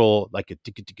little like a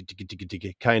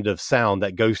kind of sound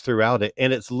that goes throughout it,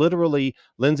 and it's literally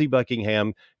Lindsey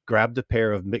Buckingham grabbed a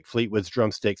pair of Mick Fleetwood's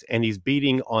drumsticks and he's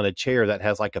beating on a chair that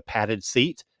has like a padded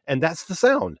seat, and that's the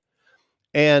sound.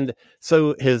 And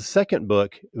so his second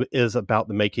book is about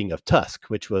the making of Tusk,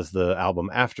 which was the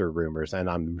album after Rumors, and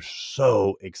I'm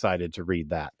so excited to read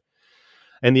that.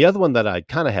 And the other one that I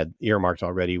kind of had earmarked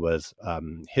already was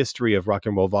History of Rock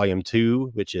and Roll Volume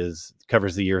 2, which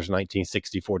covers the years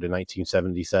 1964 to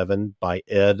 1977 by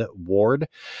Ed Ward.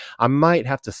 I might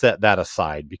have to set that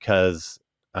aside because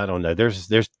I don't know.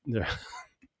 There's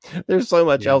so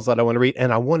much else that I want to read,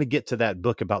 and I want to get to that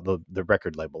book about the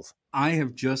record labels. I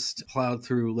have just plowed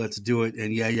through Let's Do It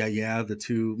and Yeah, the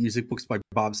 2 music books by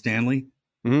Bob Stanley.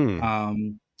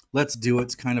 Let's Do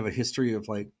It's kind of a history of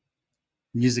like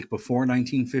music before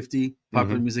 1950,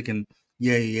 popular music, and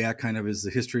Yeah kind of is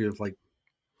the history of like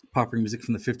popular music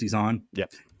from the 50s on. Yeah.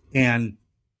 And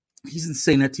he's in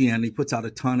Saint Etienne. He puts out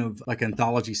a ton of like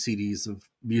anthology CDs of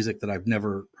music that I've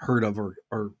never heard of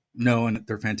or know, and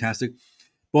they're fantastic.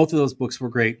 Both of those books were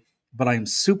great, but I am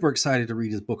super excited to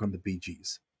read his book on the Bee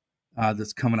Gees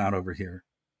that's coming out over here.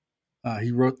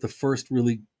 He wrote the first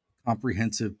really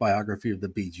comprehensive biography of the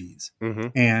Bee Gees.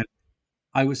 And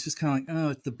I was just kind of like, oh,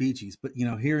 it's the Bee Gees. But, you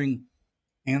know, hearing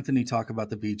Anthony talk about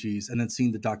the Bee Gees and then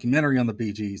seeing the documentary on the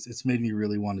Bee Gees, it's made me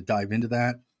really want to dive into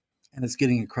that. And it's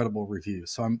getting incredible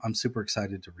reviews. So I'm super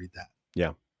excited to read that.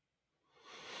 Yeah.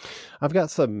 I've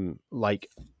got some like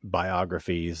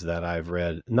biographies that I've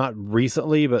read, not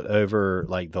recently, but over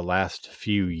like the last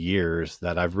few years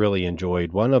that I've really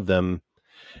enjoyed. One of them,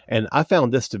 and I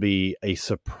found this to be a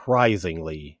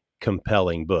surprisingly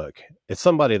compelling book. It's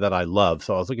somebody that I love,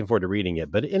 so I was looking forward to reading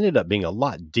it, but it ended up being a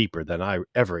lot deeper than I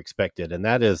ever expected. And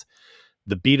that is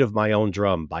The Beat of My Own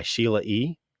Drum by Sheila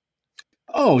E.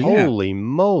 Oh, yeah. Holy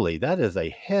moly. That is a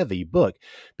heavy book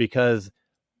because,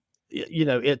 you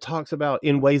know, it talks about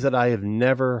in ways that I have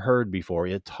never heard before.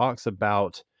 It talks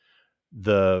about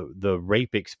the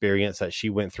rape experience that she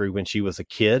went through when she was a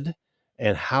kid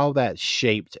and how that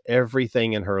shaped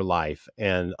everything in her life.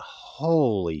 And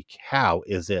holy cow,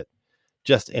 is it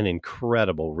just an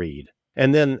incredible read.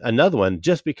 And then another one,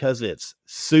 just because it's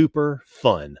super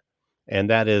fun, and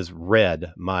that is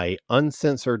Red, My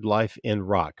Uncensored Life in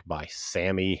Rock by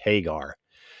Sammy Hagar.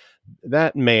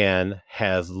 That man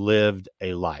has lived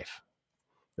a life.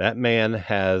 That man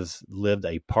has lived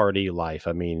a party life.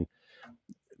 I mean,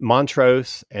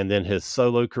 Montrose, and then his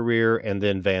solo career, and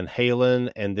then Van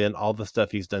Halen, and then all the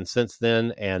stuff he's done since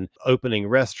then, and opening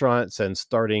restaurants and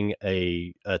starting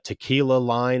a tequila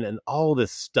line and all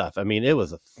this stuff. I mean, it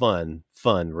was a fun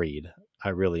read. I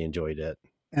really enjoyed it.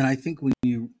 And I think when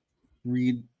you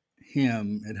read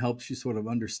him, it helps you sort of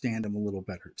understand him a little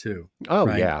better too. Oh,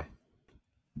 right? Yeah.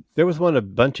 There was one a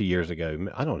bunch of years ago.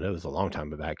 I don't know. It was a long time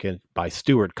back by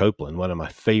Stuart Copeland, one of my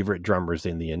favorite drummers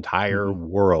in the entire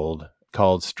world,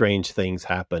 called Strange Things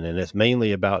Happen. And it's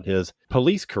mainly about his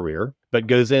police career, but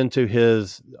goes into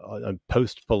his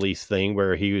post-police thing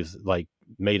where he was like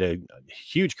made a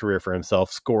huge career for himself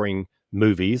scoring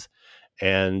movies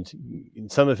and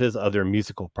some of his other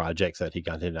musical projects that he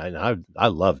got into. And I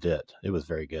loved it. It was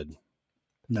very good.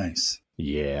 Nice.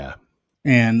 Yeah.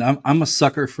 And I'm a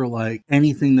sucker for like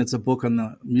anything that's a book on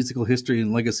the musical history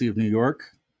and legacy of New York.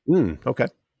 Okay.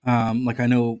 Like I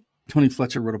know Tony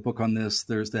Fletcher wrote a book on this.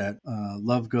 There's that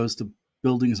Love Goes to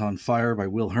Buildings on Fire by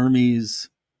Will Hermes.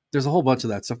 There's a whole bunch of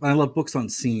that stuff. And I love books on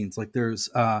scenes. Like there's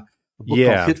a book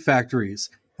called Hit Factories.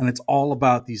 And it's all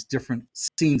about these different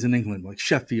scenes in England, like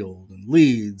Sheffield and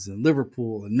Leeds and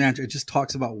Liverpool and Manchester. It just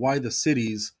talks about why the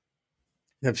cities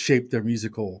have shaped their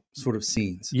musical sort of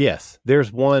scenes. Yes,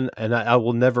 there's one, and I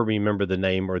will never remember the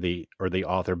name or the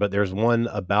author, but there's one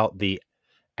about the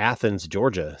Athens,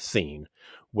 Georgia scene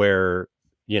where,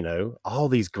 you know, all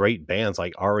these great bands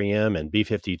like REM and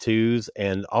B-52s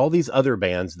and all these other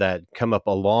bands that come up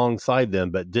alongside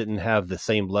them, but didn't have the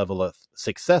same level of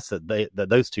success that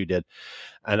those two did.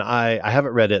 And I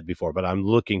haven't read it before, but I'm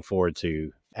looking forward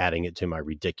to adding it to my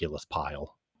ridiculous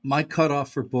pile. My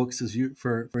cutoff for books is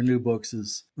for new books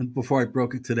is, before I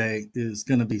broke it today, is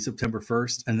going to be September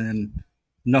 1st, and then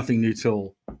nothing new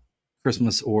till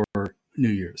Christmas or New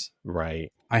Year's.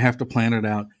 Right. I have to plan it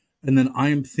out. And then I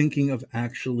am thinking of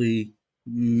actually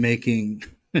making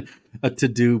a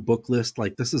to-do book list.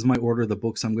 Like, this is my order of the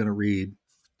books I'm going to read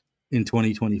in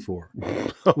 2024,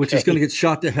 which is going to get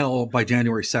shot to hell by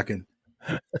January 2nd.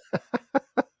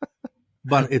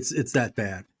 But it's that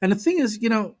bad. And the thing is, you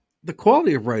know, the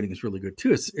quality of writing is really good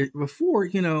too. Before,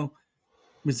 you know,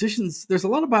 musicians, there's a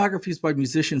lot of biographies by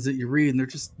musicians that you read and they're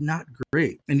just not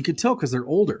great. And you can tell because they're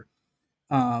older.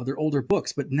 They're older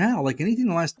books. But now, like anything in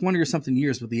the last 20 or something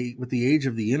years with the age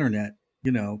of the internet,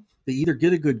 you know, they either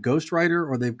get a good ghostwriter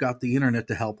or they've got the internet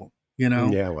to help them, you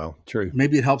know? Yeah, well, true.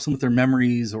 Maybe it helps them with their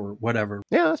memories or whatever.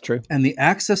 Yeah, that's true. And the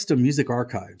access to music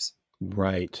archives,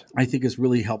 right, I think has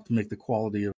really helped make the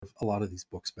quality of a lot of these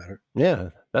books better. Yeah,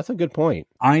 that's a good point.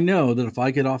 I know that if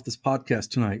I get off this podcast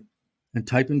tonight and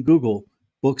type in Google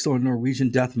books on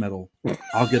Norwegian death metal,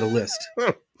 I'll get a list.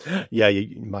 Yeah,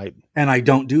 you might. And I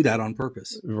don't do that on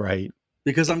purpose. Right.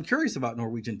 Because I'm curious about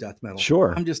Norwegian death metal.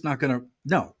 Sure. I'm just not going to.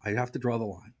 No, I have to draw the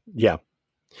line. Yeah.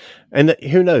 And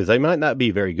who knows? They might not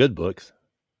be very good books,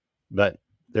 but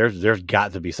there's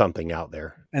got to be something out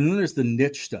there. And then there's the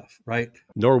niche stuff, right?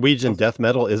 Norwegian death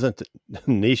metal isn't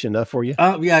niche enough for you?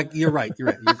 Oh, yeah, you're right.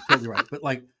 You're totally right. But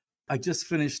like, I just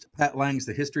finished Pat Lang's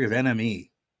The History of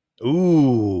NME.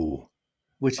 Ooh.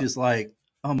 Which is like,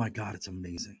 oh my God, it's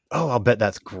amazing. Oh, I'll bet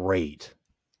that's great.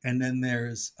 And then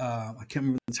there's, I can't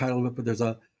remember the title of it, but there's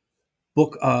a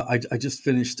book I just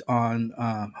finished on,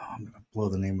 I'm going to blow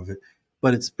the name of it,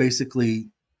 but it's basically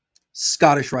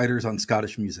Scottish writers on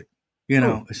Scottish music. You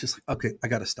know, It's just like, okay, I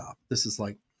got to stop. This is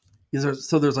like,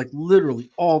 there's like literally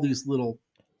all these little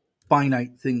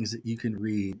finite things that you can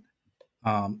read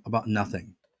about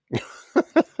nothing.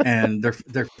 And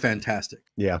they're fantastic.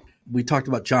 Yeah. We talked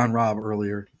about John Robb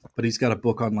earlier, but he's got a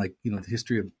book on like, you know, the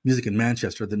history of music in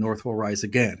Manchester, The North Will Rise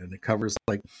Again. And it covers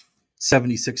like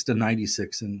 76 to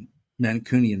 96 in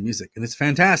Mancunian music. And it's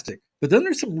fantastic. But then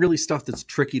there's some really stuff that's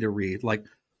tricky to read. Like,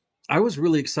 I was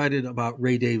really excited about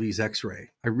Ray Davies' X-Ray.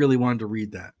 I really wanted to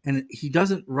read that. And he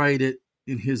doesn't write it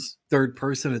in his third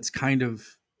person. It's kind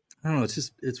of, I don't know,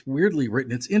 it's weirdly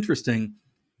written. It's interesting,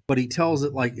 but he tells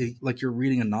it like you're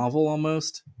reading a novel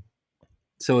almost.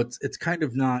 So it's kind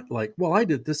of not like, well, I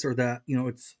did this or that. You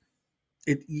know,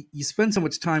 you spend so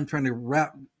much time trying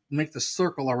to make the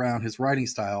circle around his writing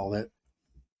style that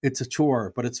it's a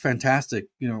chore, but it's fantastic.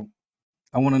 You know,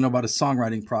 I want to know about his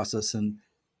songwriting process and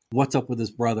what's up with his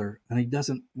brother, and he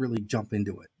doesn't really jump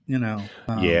into it, you know?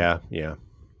 Yeah.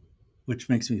 Which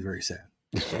makes me very sad.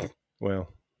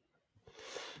 Well,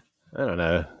 I don't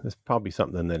know. It's probably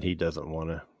something that he doesn't want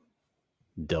to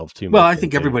delve too much Well, I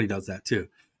think into. everybody does that too.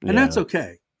 And that's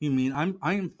okay. I mean,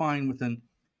 I am fine with an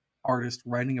artist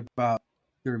writing about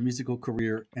their musical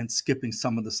career and skipping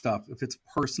some of the stuff if it's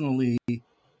personally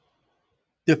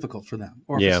difficult for them,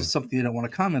 or if it's just something they don't want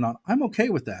to comment on. I'm okay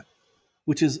with that,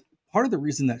 which is part of the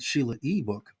reason that Sheila E.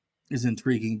 book is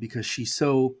intriguing because she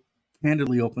so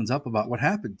candidly opens up about what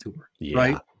happened to her. Yeah.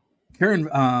 Right. Karen,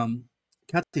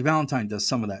 Kathy Valentine does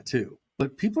some of that too,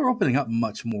 but people are opening up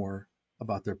much more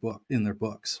about their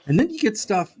books. And then you get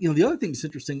stuff, the other thing that's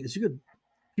interesting is you get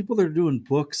people that are doing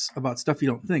books about stuff you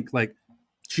don't think, like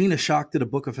Gina Schock did a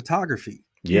book of photography.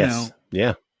 Yes.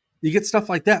 Yeah. You get stuff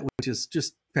like that, which is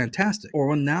just fantastic. Or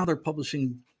when now they're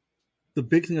publishing, the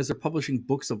big thing is they're publishing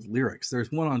books of lyrics.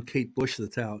 There's one on Kate Bush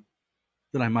that's out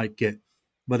that I might get,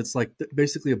 but it's like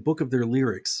basically a book of their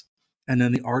lyrics. And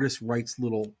then the artist writes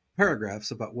little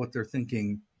paragraphs about what they're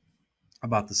thinking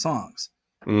about the songs.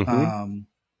 Mm-hmm.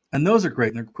 And those are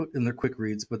great and they're quick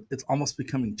reads, but it's almost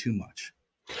becoming too much.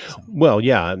 So. Well,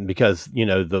 yeah, because,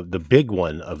 the big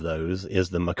one of those is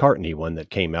the McCartney one that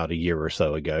came out a year or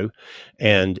so ago.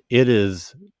 And it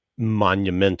is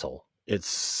monumental. It's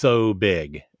so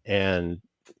big. And,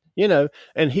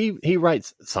 and he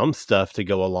writes some stuff to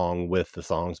go along with the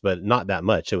songs, but not that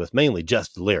much. It was mainly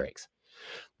just lyrics.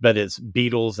 But it's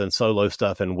Beatles and solo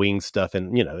stuff and Wings stuff.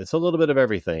 And, it's a little bit of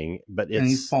everything. But it's, and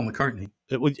he's Paul McCartney.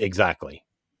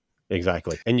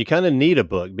 Exactly. And you kind of need a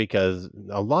book because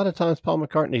a lot of times Paul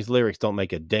McCartney's lyrics don't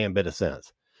make a damn bit of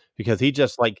sense because he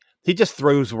just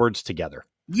throws words together.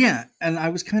 Yeah. And I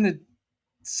was kind of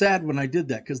sad when I did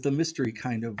that because the mystery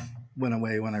kind of went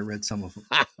away when I read some of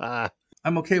them.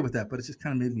 I'm okay with that, but it just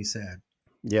kind of made me sad.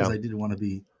 Yeah. Because I didn't want to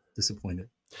be disappointed.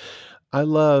 I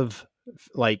love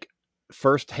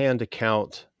firsthand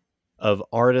account of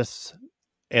artists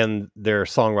and their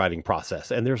songwriting process.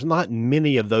 And there's not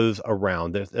many of those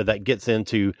around that gets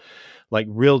into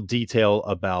real detail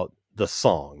about the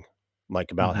song,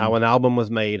 about how an album was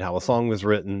made, how a song was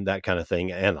written, that kind of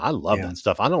thing. And I love that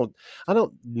stuff. I don't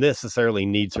necessarily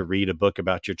need to read a book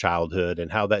about your childhood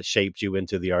and how that shaped you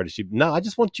into the artist. No, I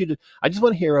just want to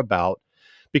hear about,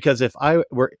 because if I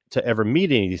were to ever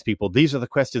meet any of these people, these are the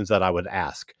questions that I would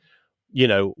ask.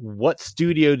 What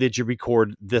studio did you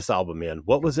record this album in?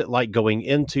 What was it like going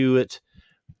into it?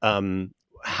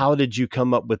 How did you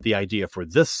come up with the idea for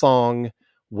this song?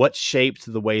 What shaped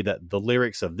the way that the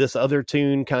lyrics of this other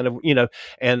tune kind of,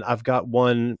 and I've got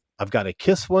a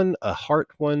Kiss one, a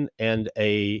Heart one, and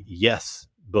a Yes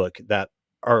book that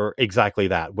are exactly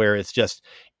that, where it's just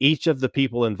each of the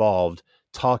people involved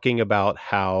talking about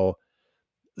how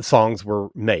the songs were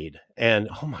made. And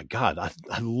oh my God,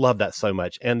 I love that so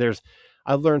much. And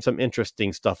I learned some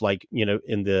interesting stuff,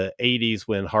 in the 80s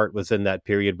when Heart was in that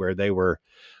period where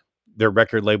their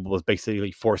record label was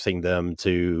basically forcing them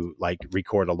to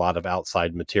record a lot of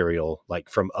outside material,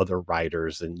 from other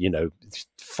writers and,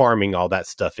 farming all that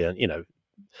stuff in,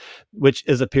 which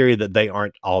is a period that they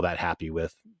aren't all that happy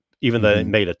with, even though it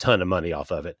made a ton of money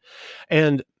off of it.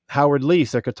 And Howard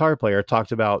Leese, their guitar player,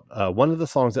 talked about one of the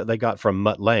songs that they got from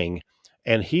Mutt Lange,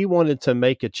 and he wanted to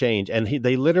make a change. And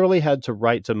they literally had to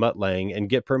write to Mutt Lange and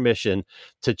get permission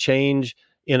to change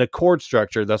in a chord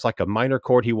structure. That's like a minor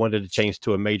chord. He wanted to change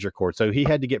to a major chord. So he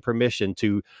had to get permission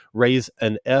to raise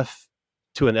an F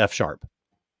to an F sharp.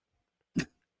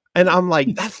 And I'm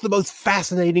like, that's the most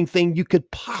fascinating thing you could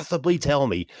possibly tell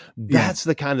me. That's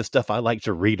the kind of stuff I like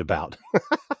to read about.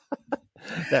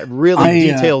 That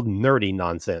really detailed, nerdy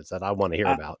nonsense that I want to hear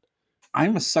about.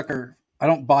 I'm a sucker. I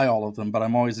don't buy all of them, but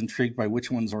I'm always intrigued by which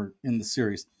ones are in the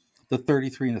series. The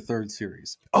 33 and the third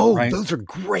series. Oh, right? Those are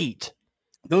great.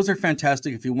 Those are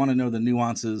fantastic if you want to know the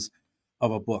nuances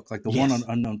of a book. Like the one on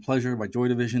Unknown Pleasure by Joy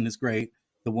Division is great.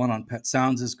 The one on Pet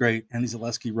Sounds is great. Andy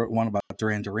Zaleski wrote one about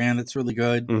Duran Duran that's really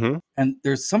good. Mm-hmm. And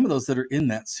there's some of those that are in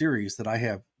that series that I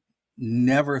have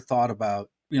never thought about,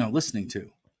 listening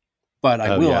to. But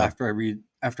I will after I read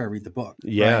the book.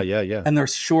 Yeah, right? yeah. And they're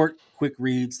short, quick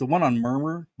reads. The one on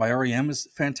Murmur by REM is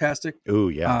fantastic. Oh,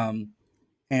 yeah.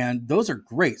 And those are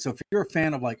great. So if you're a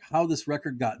fan of how this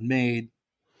record got made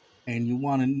and you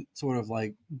want to sort of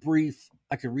brief,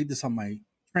 I could read this on my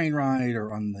train ride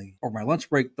or my lunch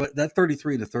break, but that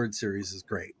 33 the third series is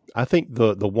great. I think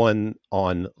the one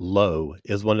on Low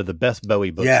is one of the best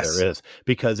Bowie books there is,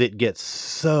 because it gets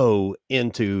so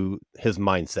into his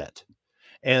mindset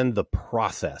and the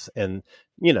process. And,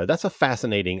 that's a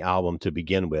fascinating album to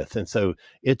begin with. And so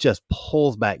it just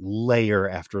pulls back layer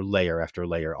after layer after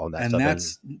layer on that stuff.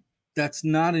 And that's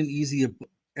not an easy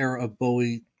era of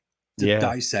Bowie to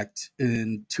dissect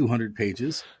in 200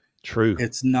 pages. True.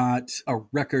 It's not a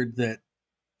record that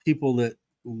people that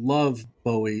love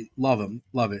Bowie love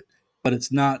it. But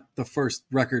it's not the first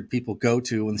record people go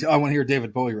to and say, I want to hear a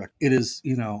David Bowie record. It is,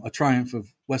 a triumph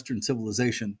of Western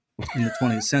civilization in the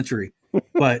 20th century.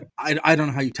 But I don't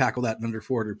know how you tackle that in under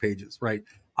 400 pages, right?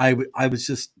 I was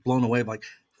just blown away by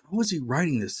how was he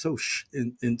writing this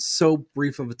in so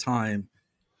brief of a time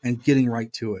and getting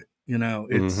right to it,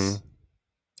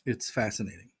 It's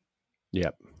fascinating.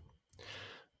 Yep.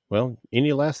 Well,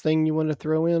 any last thing you want to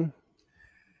throw in?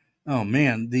 Oh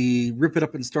man, the Rip It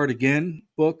Up and Start Again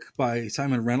book by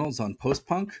Simon Reynolds on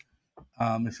post-punk.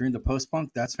 If you're into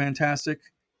post-punk, that's fantastic.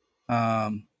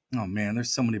 Oh man,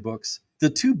 there's so many books. The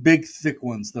two big thick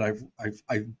ones that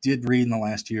I did read in the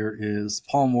last year is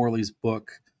Paul Morley's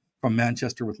book From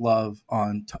Manchester with Love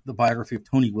on the biography of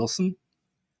Tony Wilson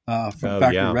from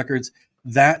Factory Records.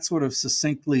 That sort of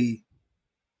succinctly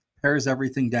pares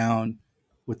everything down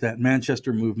with that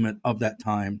Manchester movement of that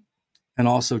time, and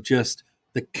also just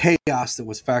the chaos that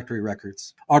was Factory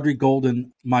Records. Audrey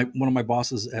Golden, one of my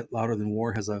bosses at Louder Than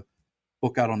War, has a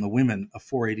book out on the women of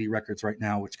 4AD Records right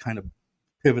now, which kind of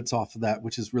pivots off of that,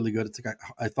 which is really good. It's like,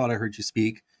 I Thought I Heard You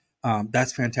Speak.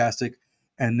 That's fantastic.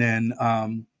 And then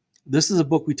this is a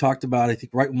book we talked about, I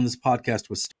think, right when this podcast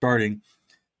was starting,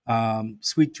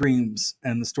 Sweet Dreams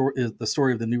and the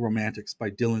story of the New Romantics by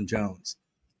Dylan Jones.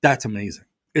 That's amazing.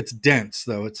 It's dense,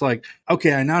 though. It's like,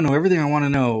 okay, I now know everything I want to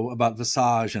know about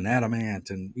Visage and Adam Ant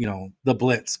and, the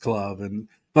Blitz Club,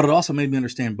 but it also made me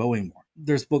understand Bowie more.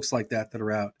 There's books like that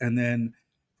are out. And then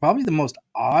probably the most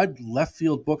odd left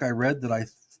field book I read that I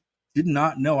did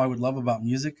not know I would love about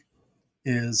music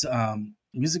is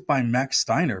Music by Max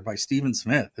Steiner by Stephen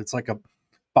Smith. It's like a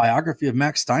biography of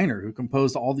Max Steiner, who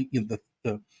composed all the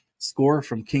score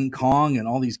from King Kong and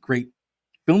all these great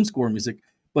film score music.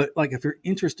 But like, if you're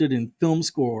interested in film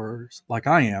scores like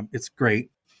I am, it's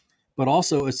great. But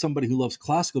also, as somebody who loves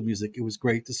classical music, it was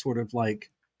great to sort of like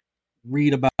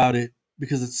read about it,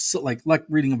 because it's so, like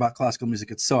reading about classical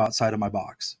music. It's so outside of my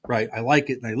box, right? I like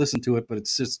it and I listen to it, but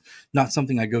it's just not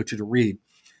something I go to read.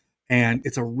 And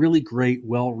it's a really great,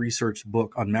 well-researched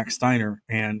book on Max Steiner.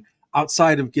 And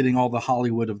outside of getting all the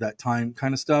Hollywood of that time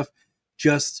kind of stuff,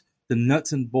 just the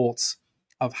nuts and bolts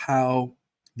of how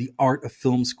the art of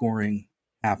film scoring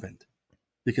happened,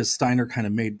 because Steiner kind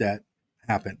of made that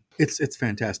happen. It's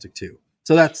fantastic too.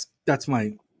 So that's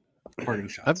my parting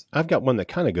shots. I've got one that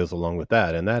kind of goes along with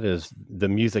that, and that is The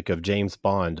Music of James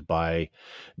Bond by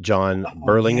John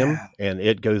Burlingham. Yeah. And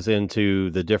it goes into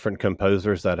the different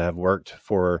composers that have worked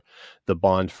for the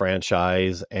Bond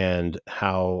franchise and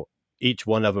how each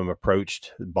one of them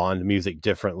approached Bond music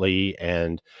differently,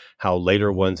 and how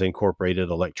later ones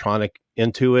incorporated electronic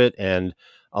into it, and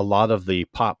a lot of the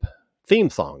pop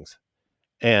theme songs.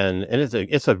 And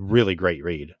it's a really great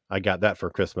read. I got that for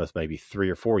Christmas maybe 3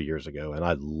 or 4 years ago, and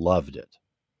I loved it.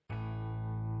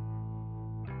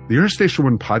 The Earth Station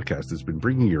One podcast has been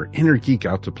bringing your inner geek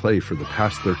out to play for the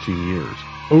past 13 years.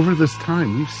 Over this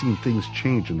time, we've seen things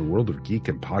change in the world of geek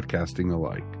and podcasting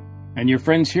alike. And your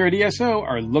friends here at ESO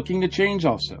are looking to change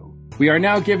also. We are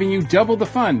now giving you double the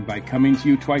fun by coming to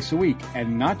you twice a week,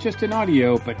 and not just in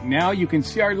audio, but now you can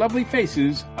see our lovely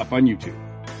faces up on YouTube.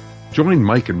 Join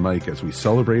Mike and Mike as we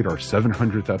celebrate our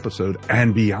 700th episode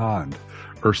and beyond.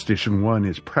 Earth Station One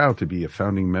is proud to be a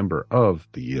founding member of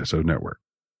the ESO network.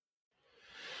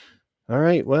 All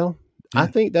right. Well, I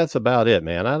think that's about it,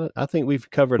 man. I think we've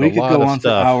covered a lot of stuff. We could go on for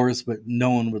hours, but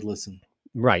no one would listen.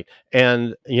 Right.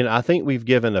 And, I think we've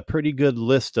given a pretty good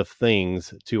list of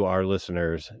things to our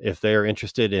listeners if they're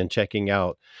interested in checking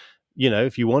out.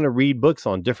 If you want to read books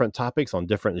on different topics, on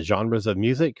different genres of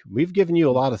music, we've given you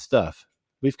a lot of stuff.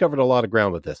 We've covered a lot of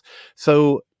ground with this.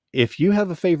 So if you have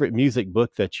a favorite music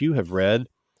book that you have read,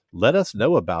 let us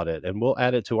know about it and we'll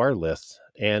add it to our list.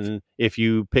 And if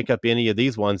you pick up any of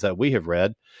these ones that we have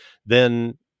read,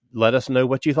 then let us know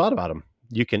what you thought about them.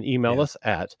 You can email us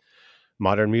at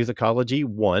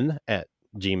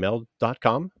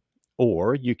modernmusicology1@gmail.com,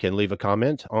 or you can leave a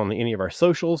comment on any of our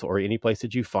socials or any place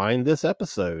that you find this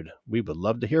episode. We would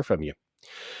love to hear from you.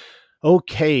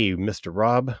 Okay, Mr.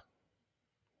 Rob,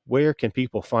 where can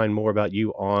people find more about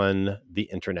you on the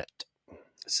internet?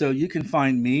 So you can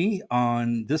find me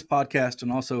on this podcast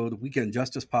and also the Weekend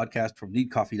Justice podcast from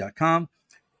needcoffee.com.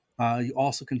 You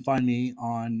also can find me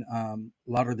on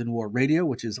Louder Than War Radio,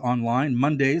 which is online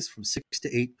Mondays from 6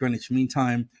 to 8 Greenwich Mean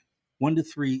Time, 1 to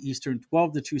 3 Eastern,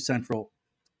 12 to 2 Central,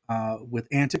 with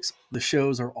Antics. The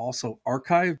shows are also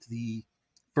archived. The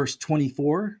first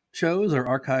 24 shows are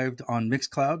archived on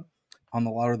Mixcloud on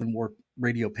the Louder Than War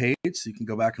Radio page, so you can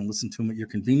go back and listen to them at your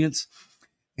convenience.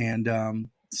 And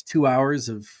it's 2 hours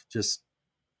of just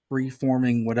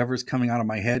free-forming whatever's coming out of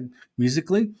my head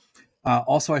musically.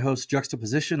 Also, I host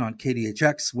Juxtaposition on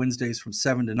KDHX Wednesdays from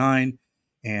 7 to 9,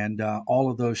 and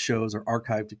all of those shows are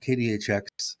archived at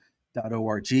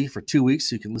kdhx.org for 2 weeks,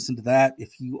 so you can listen to that.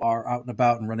 If you are out and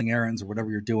about and running errands or whatever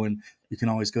you're doing, you can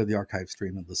always go to the archive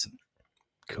stream and listen.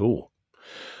 Cool.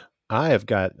 I have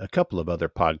got a couple of other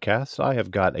podcasts. I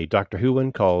have got a Doctor Who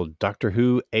one called Doctor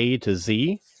Who A to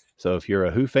Z. So if you're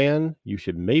a Who fan, you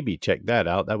should maybe check that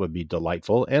out. That would be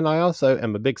delightful. And I also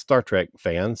am a big Star Trek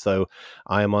fan, so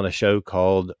I am on a show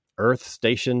called Earth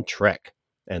Station Trek,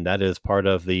 and that is part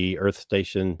of the Earth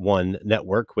Station 1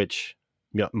 network, which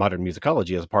Modern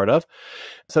Musicology is a part of.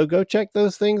 So go check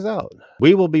those things out.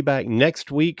 We will be back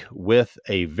next week with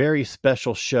a very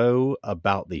special show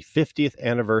about the 50th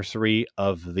anniversary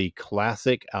of the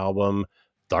classic album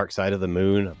Dark Side of the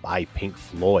Moon by Pink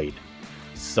Floyd.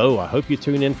 So I hope you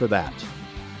tune in for that.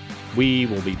 We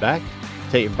will be back.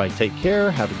 Everybody take care.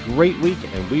 Have a great week,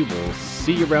 and we will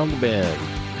see you around the bend.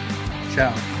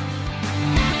 Ciao.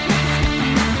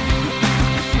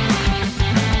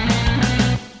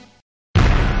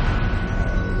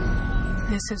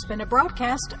 This has been a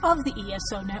broadcast of the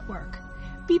ESO Network.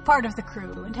 Be part of the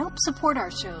crew and help support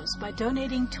our shows by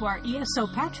donating to our ESO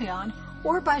Patreon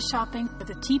or by shopping at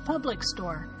the TeePublic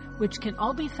store, which can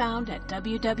all be found at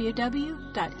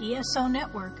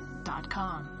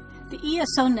www.esonetwork.com. The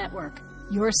ESO Network,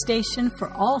 your station for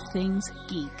all things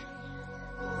geek.